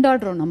ரொம்ப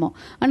கொண்டாடுறோம் நம்ம.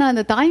 ஆனால்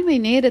அந்த தாய்மை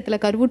நேரத்தில்,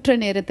 கருவுற்ற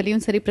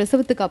நேரத்துலையும் சரி,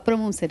 பிரசவத்துக்கு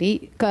அப்புறமும் சரி,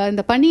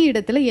 இந்த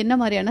பணியிடத்துல என்ன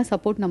மாதிரியான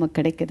சப்போர்ட் நமக்கு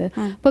கிடைக்குது?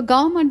 இப்போ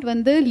கவர்மெண்ட்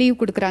வந்து லீவ்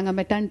கொடுக்குறாங்க,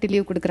 மெட்டர்னிட்டி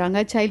லீவ் கொடுக்குறாங்க,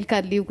 சைல்ட்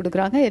கேர் லீவ்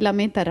கொடுக்குறாங்க,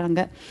 எல்லாமே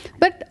தராங்க.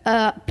 பட்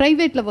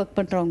பிரைவேட்ல ஒர்க்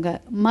பண்றவங்க,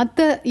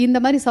 மற்ற இந்த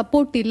மாதிரி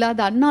சப்போர்ட் இல்லாத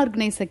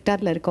அன்ஆர்கனைஸ்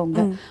செக்டார்ல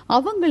இருக்கவங்க,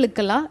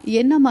 அவங்களுக்கெல்லாம்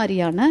என்ன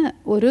மாதிரியான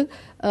ஒரு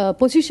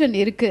பொசிஷன்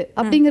இருக்கு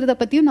அப்படிங்கறத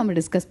பத்தியும் நம்ம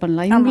டிஸ்கஸ்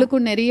பண்ணலாம்.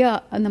 இவங்களுக்கும் நிறைய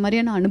அந்த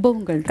மாதிரியான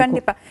அனுபவங்கள்.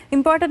 கண்டிப்பா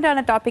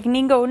இம்பார்ட்டன்டான டாபிக்.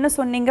 நீங்க ஒன்னு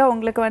சொன்னீங்க,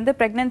 உங்களுக்கு வந்து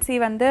பிரெக்னன்சி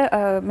வந்து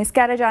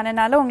மிஸ்கேரேஜ்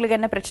ஆனனால உங்களுக்கு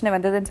என்ன பிரச்சனை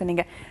வந்ததுன்னு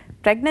சொன்னீங்க.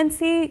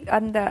 பிரெக்னன்சி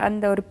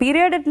அந்த ஒரு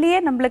பீரியட்லயே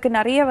நம்மளுக்கு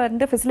நிறைய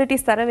வந்து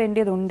ஃபெசிலிட்டிஸ் தர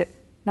வேண்டியது உண்டு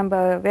நம்ம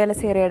வேலை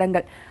செய்யற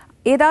இடங்கள்.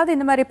 ஏதாவது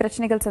இந்த மாதிரி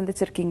பிரச்சனைகள்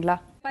சந்திச்சிருக்கீங்களா?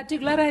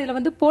 பர்டிகுலரா இதுல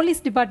வந்து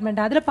போலீஸ் டிபார்ட்மெண்ட்,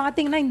 அதுல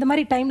பாத்தீங்கன்னா இந்த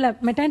மாதிரி டைம்ல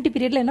மெட்டர்னிட்டி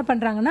பீரியட்ல என்ன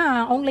பண்றாங்கன்னா,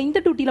 அவங்கள இந்த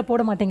டியூட்டில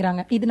போட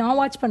மாட்டேங்கிறாங்க. இது நான்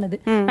வாட்ச் பண்ணது.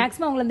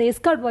 மேக்ஸிமம் அவங்கள அந்த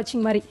எஸ்கார்ட்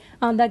வாட்சிங் மாதிரி,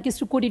 அந்த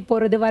அக்யூஸ்ட் கூட்டிட்டு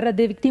போறது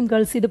வர்றது, விக்டிம்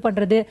கேர்ள்ஸ் இது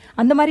பண்றது,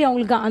 அந்த மாதிரி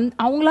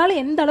அவங்களால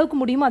எந்த அளவுக்கு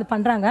முடியுமோ அது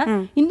பண்றாங்க.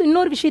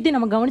 இன்னொரு விஷயத்தையும்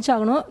நம்ம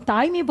கவனிச்சாகணும்.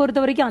 தாய்மையை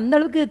பொறுத்த வரைக்கும் அந்த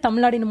அளவுக்கு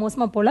தமிழ்நாடு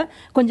மோசமா போல,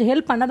 கொஞ்சம்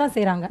ஹெல்ப் பண்ணதான்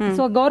செய்யறாங்க.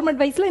 சோ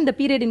கவர்மெண்ட் வைஸ்ல இந்த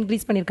பீரியட்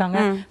இன்க்ரீஸ் பண்ணிருக்காங்க.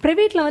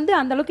 பிரைவேட்ல வந்து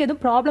அந்த அளவுக்கு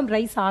எதுவும் ப்ராப்ளம்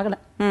ரைஸ் ஆகல.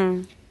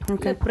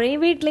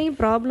 ப்ரைவேட்லேயும்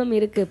ப்ராப்ளம்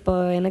இருக்குது. இப்போ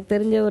எனக்கு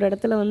தெரிஞ்ச ஒரு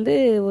இடத்துல வந்து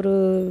ஒரு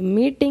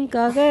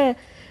மீட்டிங்காக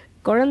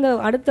குழந்தை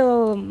அடுத்த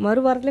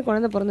மறுவாரத்துலேயே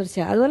குழந்தை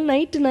பிறந்துருச்சு. அது வந்து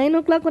நைட்டு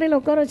 9 o'clock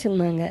வரையில உட்கார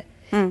வச்சுருந்தாங்க.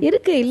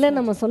 இருக்கு, இல்ல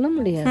நம்ம சொல்ல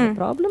முடியாது.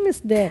 Problem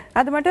is there.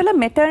 அது மட்டும் இல்ல,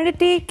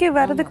 மெட்டர்னிட்டிக்கு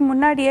வர்றதுக்கு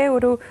முன்னாடியே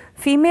ஒரு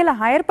ஃபீமேலை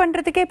ஹையர்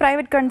பண்றதுக்கே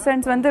பிரைவேட்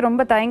கன்சர்ன்ஸ் வந்து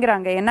ரொம்ப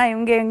தயங்குறாங்க. ஏன்னா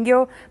இவங்க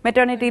எங்கேயோ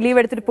மெட்டர்னிட்டி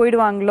லீவ் எடுத்துட்டு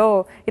போயிடுவாங்களோ,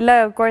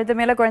 இல்ல குழந்தை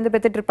மேல குழந்தை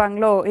பெற்றுட்டு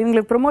இருப்பாங்களோ,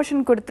 இவங்களுக்கு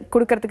ப்ரொமோஷன்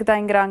கொடுக்கறதுக்கு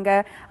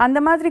தயங்குறாங்க.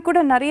 அந்த மாதிரி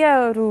கூட நிறைய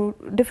ஒரு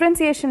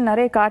டிஃபரன்சியேஷன்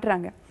நிறைய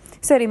காட்டுறாங்க.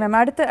 சரி மேம்,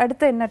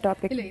 அடுத்த என்ன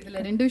டாபிக்? இல்லை, இதில்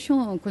 2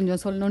 விஷயம்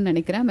கொஞ்சம் சொல்லணும்னு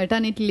நினைக்கிறேன்.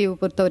 மெட்டர்னிட்டி லீவ்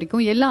பொறுத்த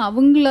வரைக்கும் எல்லாம்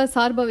அவங்கள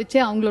சார்பை வச்சே,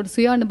 அவங்களோட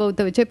சுய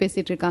அனுபவத்தை வச்சே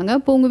பேசிட்டு இருக்காங்க.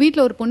 இப்போ உங்கள்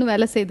வீட்டில் ஒரு பொண்ணு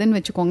வேலை செய்யுதுன்னு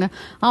வச்சுக்கோங்க,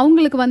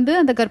 அவங்களுக்கு வந்து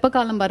அந்த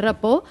கர்ப்பகாலம்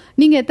வர்றப்போ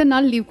நீங்கள் எத்தனை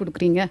நாள் லீவ்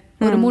கொடுக்குறீங்க?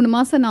 ஒரு 3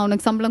 மாசம் நான்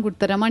உனக்கு சம்பளம்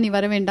கொடுத்துறேமா, நீ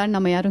வர வேண்டாம்னு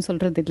நம்ம யாரும்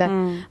சொல்றது இல்லை.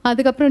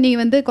 அதுக்கப்புறம் நீ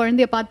வந்து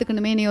குழந்தைய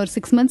பார்த்துக்கணுமே, நீ ஒரு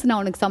 6 months நான்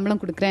உனக்கு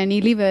சம்பளம் கொடுக்குறேன், நீ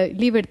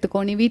லீவ்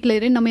எடுத்துக்கோ, நீ வீட்டில்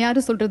இரு, நம்ம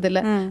யாரும் சொல்றது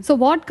இல்லை. So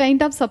what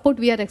kind of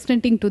support we are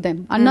extending to them?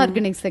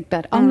 Unorganise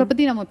sector, அவங்கள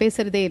பத்தி நம்ம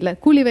பேசுறதே இல்லை.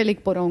 கூலி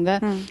வேலைக்கு போறவங்க,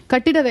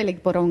 கட்டிட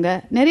வேலைக்கு போறவங்க,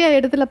 நிறைய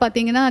இடத்துல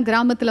பாத்தீங்கன்னா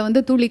கிராமத்துல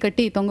வந்து தூளி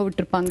கட்டி தொங்க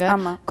விட்டுருப்பாங்க,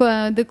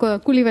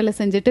 கூலி வேலை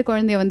செஞ்சுட்டு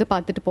குழந்தைய வந்து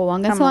பாத்துட்டு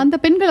போவாங்க. சோ அந்த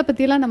பெண்களை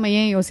பத்தி எல்லாம் நம்ம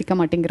ஏன் யோசிக்க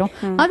மாட்டேங்கிறோம்?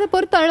 அதை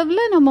பொறுத்த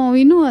அளவுல நம்ம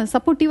இன்னும்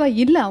சப்போர்ட்டிவா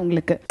இல்ல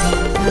அவங்களுக்கு.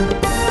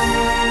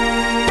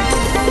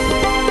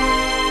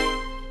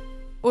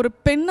 ஒரு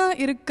பெண்ணா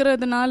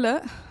இருக்கிறதுனால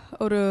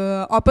ஒரு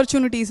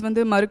ஆப்பர்ச்சுனிட்டிஸ்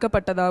வந்து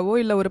மறுக்கப்பட்டதாவோ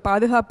இல்லை ஒரு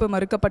பாதுகாப்பு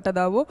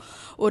மறுக்கப்பட்டதாவோ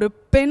ஒரு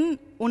பெண்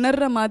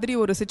உணர்ற மாதிரி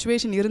ஒரு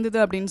சுச்சுவேஷன் இருந்தது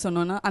அப்படின்னு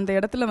சொன்னோன்னா அந்த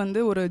இடத்துல வந்து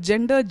ஒரு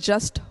ஜெண்டர்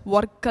ஜஸ்ட்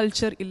ஒர்க்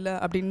கல்ச்சர் இல்லை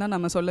அப்படின்னு தான்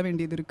நம்ம சொல்ல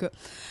வேண்டியது இருக்குது.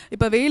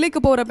 இப்போ வேலைக்கு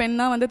போகிற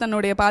பெண்ணா வந்து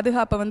தன்னுடைய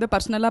பாதுகாப்பை வந்து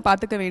பர்சனலாக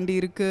பார்த்துக்க வேண்டி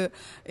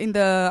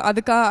இருக்குது.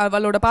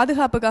 அவளோட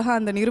பாதுகாப்புக்காக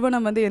அந்த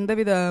நிறுவனம் வந்து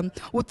எந்தவித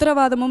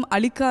உத்தரவாதமும்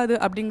அளிக்காது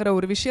அப்படிங்கிற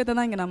ஒரு விஷயத்தை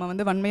தான் இங்கே நம்ம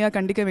வந்து வன்மையாக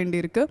கண்டிக்க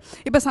வேண்டியிருக்கு.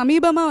 இப்போ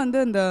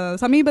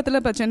சமீபத்தில்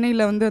இப்போ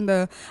சென்னையில் வந்து அந்த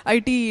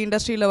ஐடி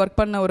இண்டஸ்ட்ரியில் ஒர்க்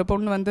பண்ண ஒரு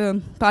பொண்ணு வந்து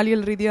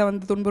பாலியல் ரீதியாக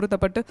வந்து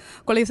துன்புறுத்தப்பட்டு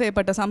கொலை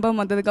செய்யப்பட்ட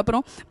சம்பவம்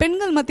வந்ததுக்கப்புறம்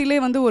பெண்கள் மத்தியிலே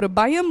வந்து ஒரு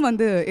பயம்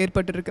வந்து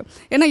ஏற்பட்டுருக்கு.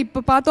 ஏன்னா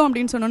இப்போ பார்த்தோம்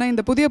அப்படின்னு சொன்னோன்னா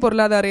இந்த புதிய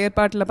பொருளாதார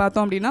ஏற்பாட்டில்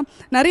பார்த்தோம் அப்படின்னா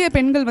நிறைய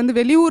பெண்கள் வந்து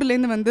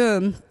வெளியூர்லேருந்து வந்து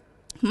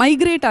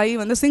மைக்ரேட் ஆகி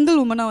வந்து சிங்கிள்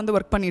உமனாக வந்து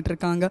ஒர்க் பண்ணிட்டு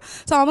இருக்காங்க.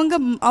 ஸோ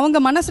அவங்க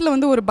மனசில்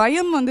வந்து ஒரு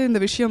பயம் வந்து இந்த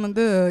விஷயம்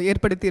வந்து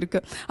ஏற்படுத்தியிருக்கு.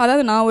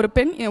 அதாவது நான் ஒரு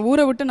பெண், என்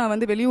ஊரை விட்டு நான்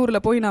வந்து வெளியூரில்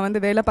போய் நான்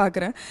வந்து வேலை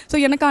பார்க்குறேன். ஸோ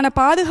எனக்கான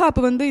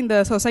பாதுகாப்பு வந்து இந்த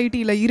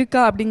சொசைட்டியில்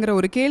இருக்கா அப்படிங்கிற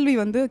ஒரு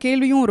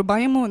கேள்வியும் ஒரு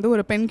பயமும் வந்து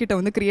ஒரு பெண்கிட்ட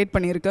வந்து கிரியேட்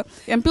பண்ணியிருக்கு.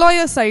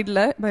 எம்ப்ளாயர்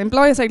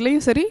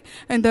சைட்லையும் சரி,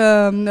 இந்த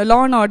லா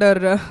அண்ட்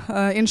ஆர்டர்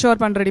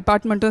இன்ஷோர் பண்ணுற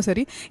டிபார்ட்மெண்ட்டும்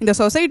சரி, இந்த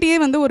சொசைட்டியே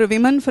வந்து ஒரு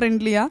விமன்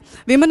ஃப்ரெண்ட்லியாக,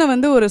 விமனை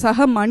வந்து ஒரு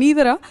சக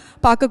மனிதராக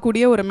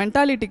பார்க்கக்கூடிய ஒரு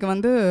மென்டாலிட்டிக்கு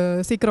வந்து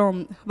சீக்கிரம்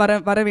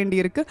வர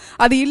வேண்டியிருக்கு.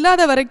 அது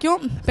இல்லாத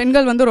வரைக்கும்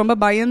பெண்கள் வந்து ரொம்ப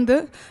பயந்து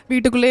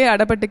வீட்டுக்குள்ளேயே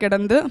அடப்பட்டு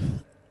கிடந்து,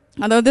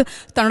 அதாவது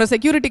தன்னோட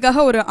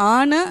செக்யூரிட்டிக்காக ஒரு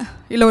ஆணை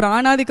இல்லை ஒரு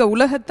ஆணாதிக்க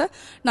உலகத்தை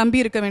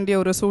நம்பி இருக்க வேண்டிய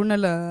ஒரு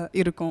சூழ்நிலை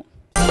இருக்கும்.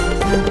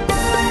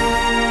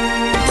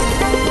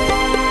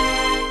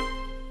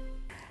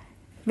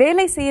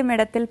 வேலை செய்யும்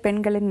இடத்தில்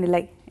பெண்களின்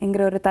நிலை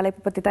என்கிற ஒரு தலைப்பு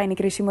பற்றி தான்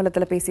இன்னைக்கு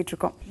ரிஷிமூலத்தில் பேசிட்டு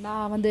இருக்கோம்.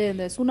 நான் வந்து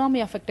இந்த சுனாமி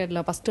அஃபெக்டட்ல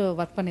ஃபர்ஸ்ட்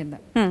ஒர்க்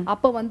பண்ணியிருந்தேன்.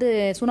 அப்போ வந்து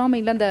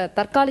சுனாமியில் அந்த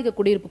தற்காலிக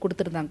குடியிருப்பு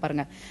கொடுத்துருந்தாங்க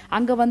பாருங்க.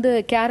 அங்கே வந்து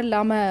கேர்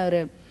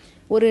இல்லாமல்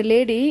ஒரு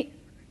லேடி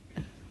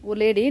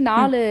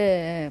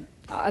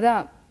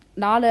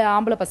 4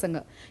 ஆம்பளை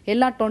பசங்க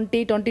எல்லாம்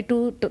 20,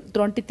 22,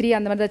 23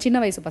 அந்த மாதிரி தான் சின்ன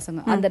வயசு பசங்க.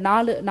 அந்த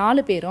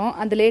 4 பேரும்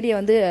அந்த லேடியை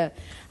வந்து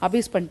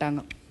அபியூஸ்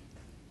பண்ணிட்டாங்க.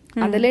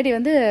 அந்த லேடி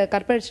வந்து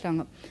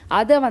கற்பழிச்சிட்டாங்க.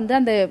 அதை வந்து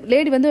அந்த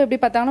லேடி வந்து எப்படி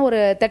பார்த்தாங்கன்னா ஒரு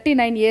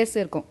 39 இயர்ஸ்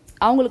இருக்கும்.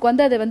 அவங்களுக்கு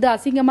வந்து அது வந்து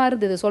அசிங்கமாக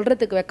இருந்தது,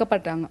 சொல்கிறதுக்கு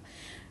வெக்கப்பட்டாங்க.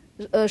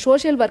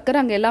 சோஷியல் ஒர்க்கர்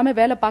அங்கே எல்லாமே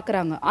வேலை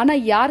பார்க்குறாங்க.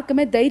 ஆனால்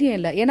யாருக்குமே தைரியம்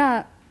இல்லை. ஏன்னா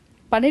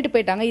பண்ணிட்டு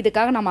போயிட்டாங்க,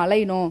 இதுக்காக நம்ம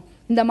அலையணும்,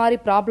 இந்த மாதிரி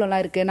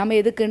ப்ராப்ளம்லாம் இருக்குது, நம்ம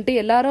எதுக்குன்ட்டு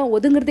எல்லாரும்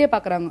ஒதுங்குறதே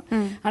பார்க்குறாங்க.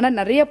 ஆனால்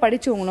நிறைய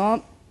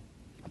படித்தவங்களும்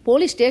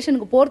போலீஸ்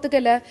ஸ்டேஷனுக்கு போகிறதுக்கு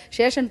இல்லை,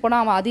 ஸ்டேஷன்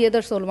போனால் அவன் அது எதோ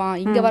சொல்லுவான்,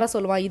 இங்கே வர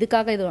சொல்லுவான்,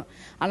 இதுக்காக இது.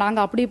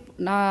 நாங்கள்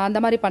நான் அந்த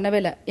மாதிரி பண்ணவே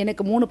இல்லை.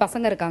 எனக்கு 3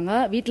 பசங்க இருக்காங்க,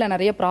 வீட்டில்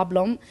நிறைய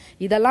ப்ராப்ளம்.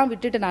 இதெல்லாம்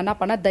விட்டுட்டு நான் என்ன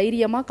பண்ணேன்,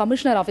 தைரியமாக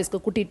கமிஷனர்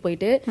ஆஃபீஸ்க்கு கூட்டிகிட்டு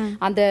போயிட்டு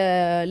அந்த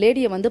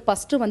லேடியை வந்து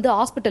ஃபஸ்ட்டு வந்து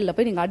ஹாஸ்பிட்டலில்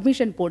போய் நீங்கள்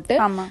அட்மிஷன் போட்டு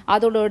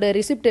அதோட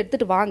ரிசிப்ட்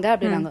எடுத்துகிட்டு வாங்க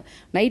அப்படின்னாங்க.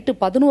 நைட்டு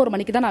 11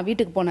 மணிக்கு தான் நான்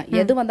வீட்டுக்கு போனேன்,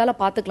 எது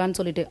வந்தாலும் பார்த்துக்கலான்னு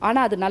சொல்லிட்டு.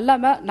 ஆனால் அது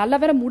நல்ல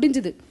வேற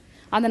முடிஞ்சுது.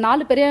 அந்த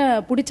 4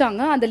 பேரையும்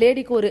பிடிச்சாங்க. அந்த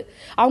லேடிக்கு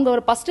அவங்க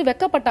ஒரு ஃபர்ஸ்ட்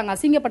வெக்கப்பட்டாங்க,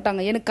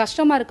 அசிங்கப்பட்டாங்க. எனக்கு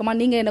கஷ்டமா இருக்குமா,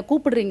 நீங்க என்ன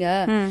கூப்பிடுறீங்க,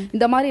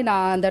 இந்த மாதிரி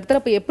நான் அந்த இடத்துல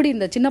போய் எப்படி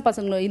இந்த சின்ன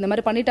பசங்களும் இந்த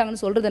மாதிரி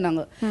பண்ணிட்டாங்கன்னு சொல்றது.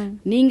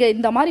 நீங்க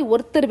இந்த மாதிரி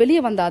ஒருத்தர்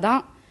வெளியே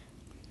வந்தாதான்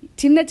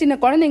சின்ன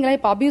குழந்தைங்களா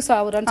இப்ப அபியூஸ்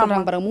ஆகுறான்னு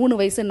சொல்றாங்க பாருங்க,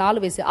 3 வயசு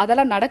 4 வயசு,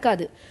 அதெல்லாம்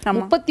நடக்காது.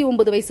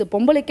 39 வயசு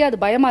பொம்பளைக்கே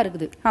அது பயமா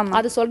இருக்குது.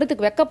 அது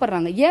சொல்றதுக்கு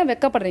வெக்கப்படுறாங்க. ஏன்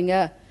வெக்கப்படுறீங்க?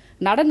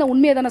 நடந்த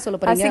உண்மையை தானே சொல்ல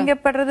போறீங்க.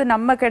 அசிங்கப்படுறது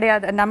நம்ம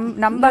கிடையாது,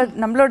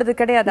 நம்மளோடது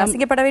கிடையாது.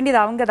 அசிங்கப்பட வேண்டியது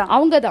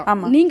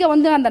அவங்கதான். நீங்க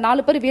வந்து அந்த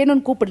 4 பேர்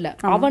வேணும்னு கூப்பிடல,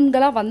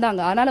 அவங்களா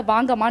வந்தாங்க. அதனால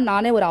வாங்கம்மான்னு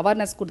நானே ஒரு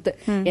அவேர்னஸ் கொடுத்து,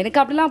 எனக்கு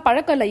அப்படிலாம்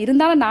பழக்கம் இல்லை,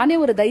 இருந்தாலும் நானே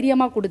ஒரு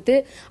தைரியமா கொடுத்து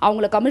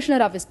அவங்கள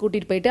கமிஷனர் ஆபீஸ்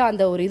கூட்டிட்டு போயிட்டு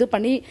அந்த ஒரு இது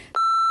பண்ணி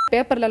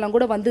பேப்பர்ல எல்லாம்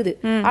கூட வந்தது.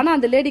 ஆனா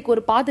அந்த லேடிக்கு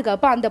ஒரு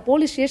பாதுகாப்பு. அந்த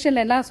போலீஸ்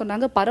ஸ்டேஷன்ல என்ன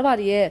சொன்னாங்க,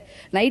 பரவாயில்லையே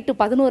நைட்டு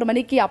 11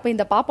 மணிக்கு அப்ப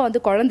இந்த பாப்பா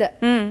வந்து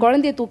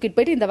குழந்தைய தூக்கிட்டு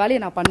போயிட்டு இந்த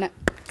வேலையை நான் பண்ணேன்.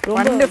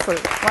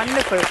 வண்டர்ஃபுல்.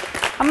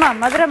 அம்மா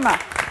மதுரம்மா,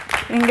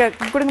 இங்க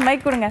கொடுங்க,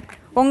 மைக் கொடுங்க.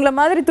 உங்களை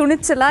மாதிரி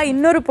துணிச்சலா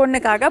இன்னொரு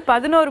பொண்ணுக்காக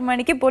 11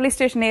 மணிக்கு போலீஸ்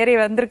ஸ்டேஷன் ஏறி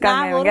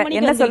வந்திருக்காங்க.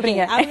 என்ன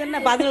சொல்றீங்க?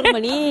 11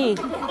 மணி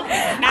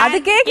அது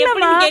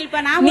கேட்கலாமா?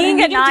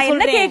 நீங்க நான்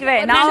என்ன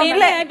கேக்குறேன்,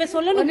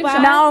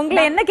 நான்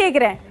உங்களை என்ன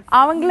கேக்குறேன்,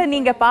 அவங்கள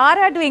நீங்க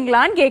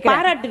பாராட்டுவீங்களான்னு கேக்குறேன்.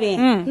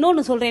 பாராட்டுவேன்.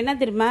 இன்னொன்னு சொல்றேன், என்ன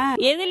தெரியுமா,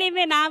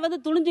 எதுலயுமே நான் வந்து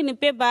துணிஞ்சு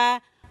நிப்பேப்பா.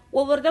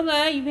 ஒவ்வொருத்தவங்க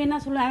இவன் என்ன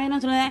சொல்லுவேன், அவன்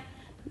என்ன சொல்லுவேன்,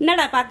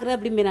 என்னடா பாக்குற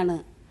அப்படிம்பே, நானு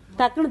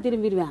டக்குன்னு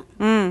திரும்பிடுவேன்.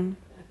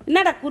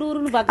 என்னடா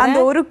குறுகுறுன்னு பாக்க, அந்த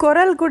ஒரு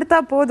குரல் கொடுத்தா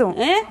போதும்.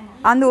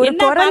 அந்த ஒரு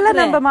குரல்ல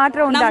நம்ம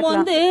மாற்றம் உண்டாக்கலாம். நம்ம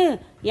வந்து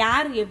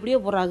யாரு எப்படியோ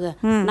போறாங்க,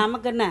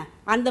 நமக்கு என்ன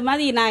அந்த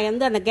மாதிரி. நான்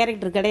வந்து அந்த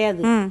கேரக்டர்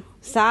கிடையாது.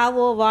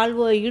 சாவோ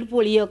வாழ்வோ இடுப்பு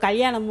வலியோ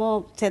கல்யாணமோ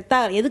செத்தா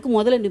எதுக்கு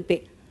முதல்ல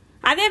நிப்பேன்.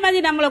 அதே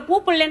மாதிரி நம்மளை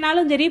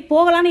கூப்பிடலனாலும் சரி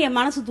போகலான்னு என்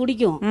மனசு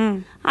துடிக்கும்.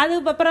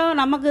 அதுக்கப்புறம்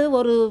நமக்கு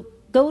ஒரு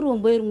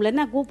கௌரவம் போயிரும்ல,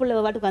 என்ன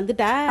கூப்பிடல வாட்டுக்கு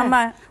வந்துட்டா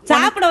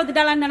சாப்பிட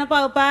வந்துட்டாளான்னு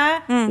நினைப்பாப்பா.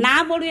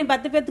 நான் போடுவேன்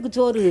 10 பேத்துக்கு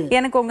சோறு.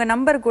 எனக்கு உங்க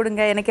நம்பர்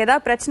கொடுங்க, எனக்கு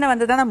ஏதாவது பிரச்சனை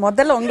வந்ததா நான்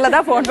முதல்ல உங்களை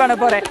தான் போன் பண்ண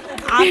போறேன்.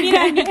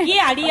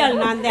 அடியாள்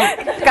நான் தான்.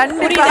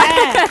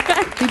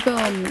 இப்போ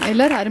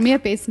எல்லாரும் அருமையா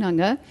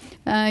பேசினாங்க.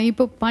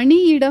 இப்போ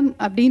பணியிடம்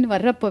அப்படின்னு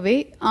வர்றப்பவே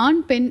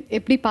ஆண் பெண்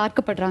எப்படி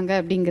பார்க்கப்படுறாங்க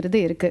அப்படிங்கிறது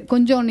இருக்கு.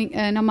 கொஞ்சம்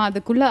நம்ம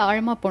அதுக்குள்ள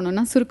ஆழமா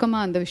போனோம்னா சுருக்கமா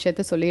அந்த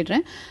விஷயத்த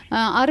சொல்லிடுறேன்.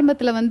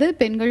 ஆரம்பத்துல வந்து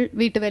பெண்கள்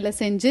வீட்டு வேலை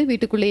செஞ்சு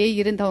வீட்டுக்குள்ளேயே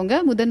இருந்தவங்க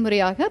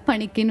முதன்முறையாக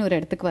பணிக்குன்னு ஒரு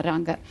இடத்துக்கு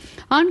வர்றாங்க.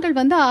 ஆண்கள்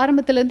வந்து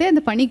ஆரம்பத்துல இருந்தே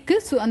அந்த பணிக்கு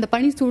அந்த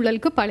பணி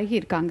சூழலுக்கு பழகி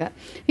இருக்காங்க.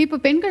 இப்போ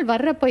பெண்கள்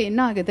வர்றப்ப என்ன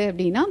ஆகுது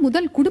அப்படின்னா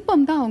முதல்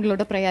குடும்பம் தான்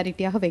அவங்களோட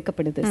ப்ரையாரிட்டியாக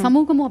வைக்கப்படுது.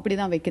 சமூகமும்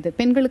அப்படிதான் வைக்குது.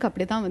 பெண்களுக்கு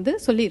அப்படிதான் வந்து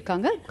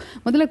சொல்லியிருக்காங்க,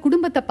 முதல்ல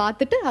குடும்பத்தை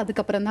பார்த்துட்டு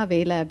அதுக்கப்புறம் தான்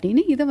வேலை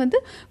அப்படின்னு. இதை வந்து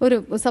ஒரு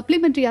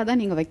சப்ளிமெண்ட்ரியா தான்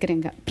நீங்க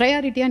வைக்கிறீங்க,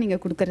 ப்ரையாரிட்டியா நீங்க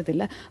கொடுக்கறது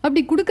இல்லை.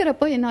 அப்படி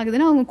கொடுக்கறப்போ என்ன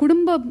ஆகுதுன்னா அவங்க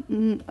குடும்பம்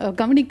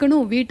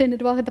கவனிக்கணும், வீட்டு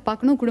நிர்வாகத்தை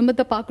பார்க்கணும்,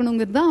 குடும்பத்தை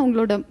பார்க்கணுங்கிறது தான்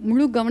அவங்களோட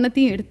முழு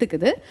கவனத்தையும்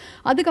எடுத்துக்குது.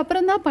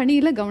 அதுக்கப்புறம் தான்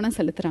பணியில கவனம்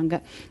செலுத்துறாங்க.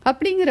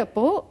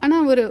 அப்படிங்கிறப்போ ஆனா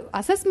ஒரு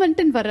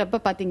அசஸ்மெண்ட்னு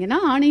வர்றப்ப பாத்தீங்கன்னா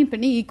ஆணையும்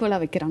பெண்ணையும் ஈக்குவலா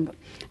வைக்கிறாங்க.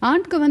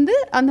 ஆண்க்கு வந்து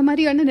அந்த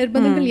மாதிரியான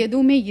நிர்பந்தங்கள்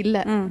எதுவுமே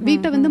இல்லை.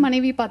 வீட்டை வந்து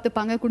மனைவி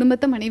பார்த்துப்பாங்க,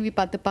 குடும்பத்தை மனைவி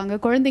பார்த்துப்பாங்க,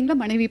 குழந்தைங்கள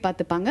மனைவி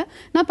பார்த்துப்பாங்க,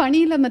 நான்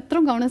பணியில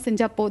மாத்திரம் கவனம்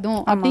செஞ்சா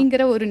போதும்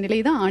அப்படிங்கிற ஒரு நிலை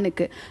தான்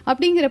ஆணுக்கு.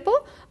 அப்படிங்கிறப்போ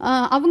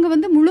அவங்க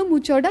வந்து முழு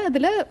மூச்சோட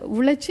அதுல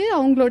உழைச்சு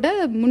அவங்களோட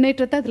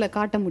முன்னேற்றத்தை அதுல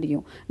காட்ட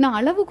முடியும். நான்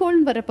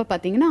அளவுகோல்னு வரப்ப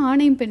பாத்தீங்கன்னா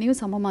ஆணையும் பெண்ணையும்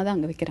சமமா தான்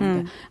அங்க வைக்கிறாங்க.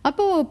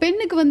 அப்போ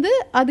பெண்ணுக்கு வந்து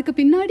அதுக்கு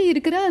பின்னாடி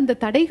இருக்கிற அந்த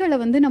தடைகளை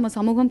வந்து நம்ம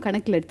சமூகம்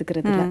கணக்கில்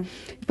எடுத்துக்கிறது இல்லை.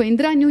 இப்போ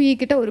இந்திரா நியூயி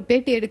கிட்ட ஒரு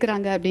பேட்டி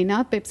எடுக்கிறாங்க அப்படின்னா,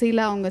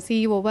 பெப்சில அவங்க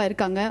சிஇஓவா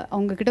இருக்காங்க,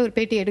 அவங்க கிட்ட ஒரு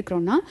பேட்டி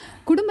எடுக்கிறோம்னா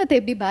குடும்பத்தை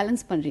எப்படி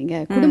பேலன்ஸ் பண்றீங்க,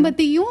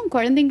 குடும்பத்தையும்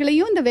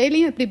குழந்தைங்களையும் இந்த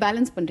வேலையும் எப்படி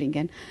பேலன்ஸ்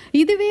பண்றீங்க.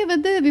 இதுவே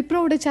வந்து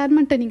விப்ரோட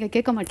சேர்மன்ட்ட நீங்க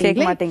கேட்க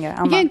மாட்டீங்க,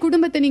 ஏன்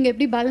குடும்பத்தை நீங்க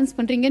எப்படி பேலன்ஸ்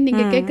பண்றீங்கன்னு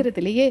நீங்க கேட்கறது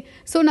இல்லையே.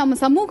 சோ நம்ம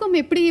சமூகம்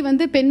எப்படி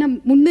வந்து பெண்ணை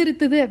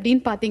முன்னிறுத்துது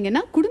அப்படின்னு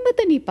பாத்தீங்கன்னா,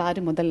 குடும்பத்தை நீ பாரு,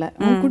 முதல்ல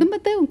உன்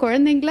குடும்பத்தை, உன்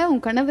குழந்தைங்கள,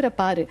 உன் கணவரை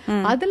பாரு,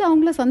 அதுல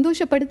அவங்கள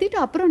சந்தோஷப்படுத்திட்டு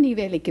அப்புறம் நீ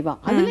வேலைக்கு வா,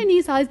 அதுல நீ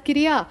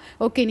சாதிக்கிறியா,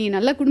 ஓகே நீ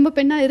நல்ல குடும்ப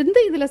பெண்ணா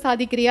இருந்து இதுல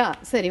சாதிக்கிறியா,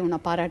 சரி உன்னை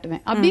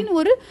பாராட்டுவேன் அப்படின்னு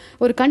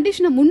ஒரு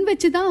கண்டிஷனை முன்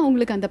வச்சுதான்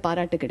அவங்களுக்கு அந்த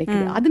பாராட்டு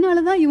கிடைக்குது.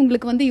 அதனாலதான்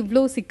இவங்களுக்கு வந்து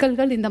இவ்வளவு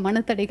சிக்கல்கள், இந்த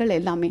மனத்தடைகள்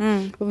எல்லாமே.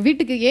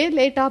 வீட்டுக்கு ஏன்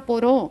லேட்டா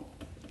போறோம்,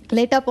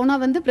 லேட்டா போனா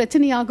வந்து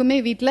பிரச்சனை ஆகுமே,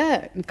 வீட்டுல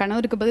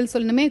கணவருக்கு பதில்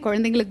சொல்லணுமே,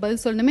 குழந்தைங்களுக்கு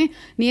பதில் சொல்லணுமே,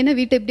 நீ என்ன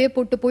வீட்டை எப்படியே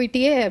போட்டு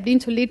போயிட்டியே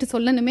அப்படின்னு சொல்லிட்டு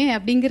சொல்லணுமே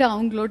அப்படிங்கிற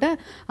அவங்களோட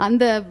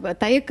அந்த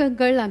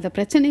தயக்கங்கள், அந்த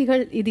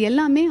பிரச்சனைகள், இது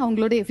எல்லாமே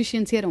அவங்களோட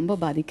எஃபிஷியன்சியை ரொம்ப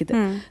பாதிக்குது.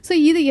 ஸோ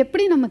இது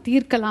எப்படி நம்ம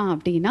தீர்க்கலாம்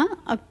அப்படின்னா,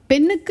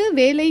 பெண்ணுக்கு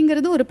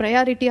வேலைங்கிறது ஒரு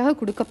ப்ரையாரிட்டியாக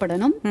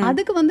கொடுக்கப்படணும்.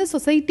 அதுக்கு வந்து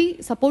சொசைட்டி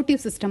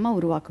சப்போர்ட்டிவ் சிஸ்டமா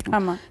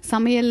உருவாக்கணும்.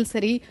 சமையல்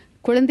சரி,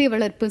 குழந்தை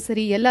வளர்ப்பு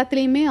சரி,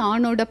 எல்லாத்துலயுமே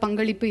ஆணோட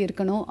பங்களிப்பு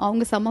இருக்கணும்.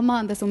 அவங்க சமமா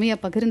அந்த சுமையை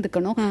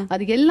பகிர்ந்துக்கணும்.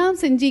 அது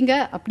எல்லாம் செஞ்சீங்க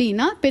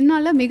அப்படின்னா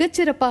பெண்ணால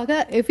மிகச்சிறப்பாக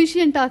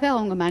எஃபிஷியன்டாக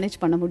அவங்க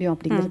மேனேஜ் பண்ண முடியும்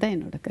அப்படிங்கிறது தான்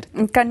என்னோட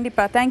கருத்து.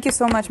 கண்டிப்பா. Thank you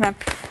so much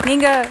ma'am.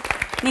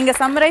 நீங்க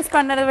சம்மரைஸ்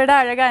பண்ணதை விட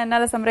அழகா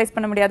என்னால சம்மரைஸ்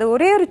பண்ண முடியாது.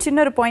 ஒரே ஒரு சின்ன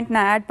ஒரு பாயிண்ட்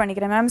நான் ஆட்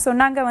பண்ணிக்கிறேன். மேம்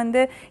சொன்னாங்க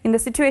வந்து இந்த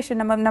சிச்சுவேஷன்,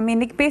 நம்ம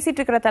இன்னைக்கு பேசிட்டு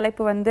இருக்கிற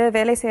தலைப்பு வந்து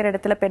வேலை செய்யற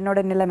இடத்துல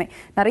பெண்ணோட நிலைமை.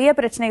 நிறைய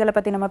பிரச்சனைகளை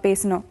பத்தி நம்ம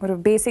பேசணும். ஒரு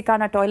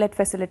பேசிக்கான toilet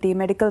facility,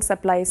 medical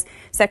supplies,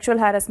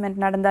 sexual harassment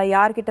நடந்தா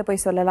யார்கிட்ட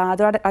போய் சொல்லலாம்,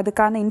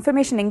 அதுக்கான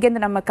இன்ஃபர்மேஷன்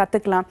எங்கேருந்து நம்ம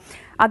கத்துக்கலாம்,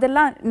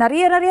 அதெல்லாம்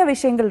நிறைய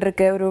விஷயங்கள்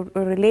இருக்கு.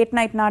 ஒரு லேட்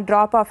நைட்னா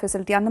ட்ராப் ஆஃப்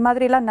ஃபெசிலிட்டி, அந்த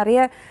மாதிரி எல்லாம்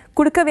நிறைய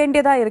கொடுக்க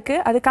வேண்டியதா இருக்கு.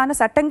 அதுக்கான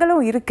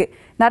சட்டங்களும் இருக்கு.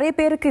 நிறைய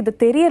பேருக்கு இது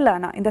தெரியல,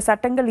 ஆனா இந்த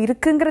சட்டங்கள்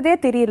இருக்குங்கிறதே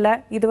தெரியல.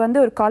 இது வந்து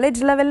ஒரு காலேஜ்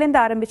லெவல்ல இருந்து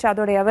ஆரம்பிச்சு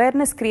அதோட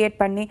அவேர்னஸ் கிரியேட்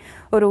பண்ணி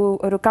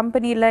ஒரு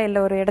கம்பெனில இல்ல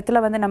ஒரு இடத்துல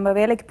வந்து நம்ம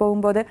வேலைக்கு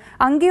போகும்போது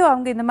அங்கேயும்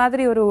அவங்க இந்த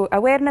மாதிரி ஒரு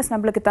அவேர்னஸ்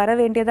நம்மளுக்கு தர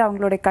வேண்டியது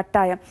அவங்களோட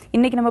கட்டாயம்.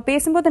 இன்னைக்கு நம்ம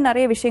பேசும்போது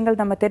நிறைய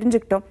விஷயங்கள் நம்ம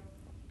தெரிஞ்சுக்கிட்டோம்.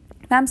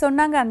 மேம்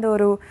சொன்னாங்க அந்த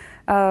ஒரு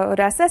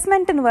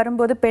அசஸ்மெண்ட்னு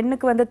வரும்போது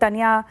பெண்ணுக்கு வந்து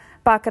தனியா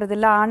பாக்குறது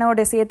இல்லை,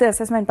 ஆணோட சேர்த்து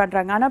அசஸ்மெண்ட்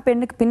பண்றாங்க. ஆனா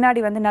பெண்ணுக்கு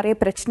பின்னாடி வந்து நிறைய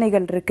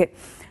பிரச்சனைகள் இருக்கு.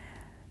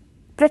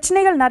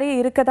 பிரச்சனைகள் நிறைய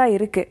இருக்கதா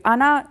இருக்கு.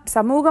 ஆனா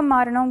சமூகம்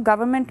மாறணும்,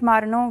 கவர்மெண்ட்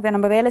மாறணும்,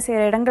 நம்ம வேலை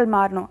செய்யற இடங்கள்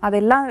மாறணும்,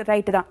 அதெல்லாம்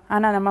ரைட்டு தான்.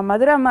 ஆனா நம்ம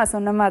மதுரை அம்மா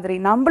சொன்ன மாதிரி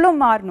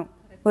நம்மளும் மாறணும்.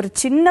 ஒரு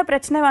சின்ன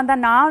பிரச்சனை வந்தா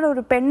நான்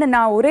ஒரு பெண்ணு,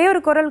 நான் ஒரே ஒரு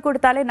குரல்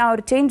கொடுத்தாலே நான்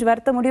ஒரு சேஞ்ச்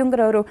வருத்த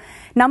முடியுங்கிற ஒரு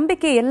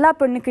நம்பிக்கை எல்லா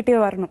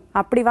பெண்ணுக்கிட்டயும் வரணும்.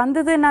 அப்படி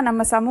வந்ததுன்னா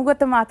நம்ம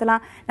சமூகத்தை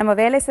மாத்தலாம், நம்ம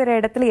வேலை செய்யற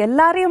இடத்துல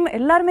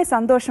எல்லாருமே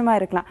சந்தோஷமா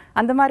இருக்கலாம்.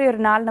 அந்த மாதிரி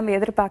ஒரு நாள் நம்ம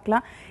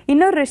எதிர்பார்க்கலாம்.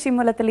 இன்னொரு ரிஷி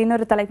மூலத்தில்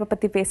இன்னொரு தலைப்பை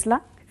பத்தி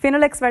பேசலாம்.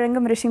 ஃபினோலெக்ஸ்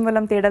வழங்கும் ரிஷி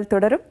மூலம் தேடல்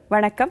தொடரும்.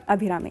 வணக்கம்.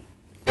 அபிராமி.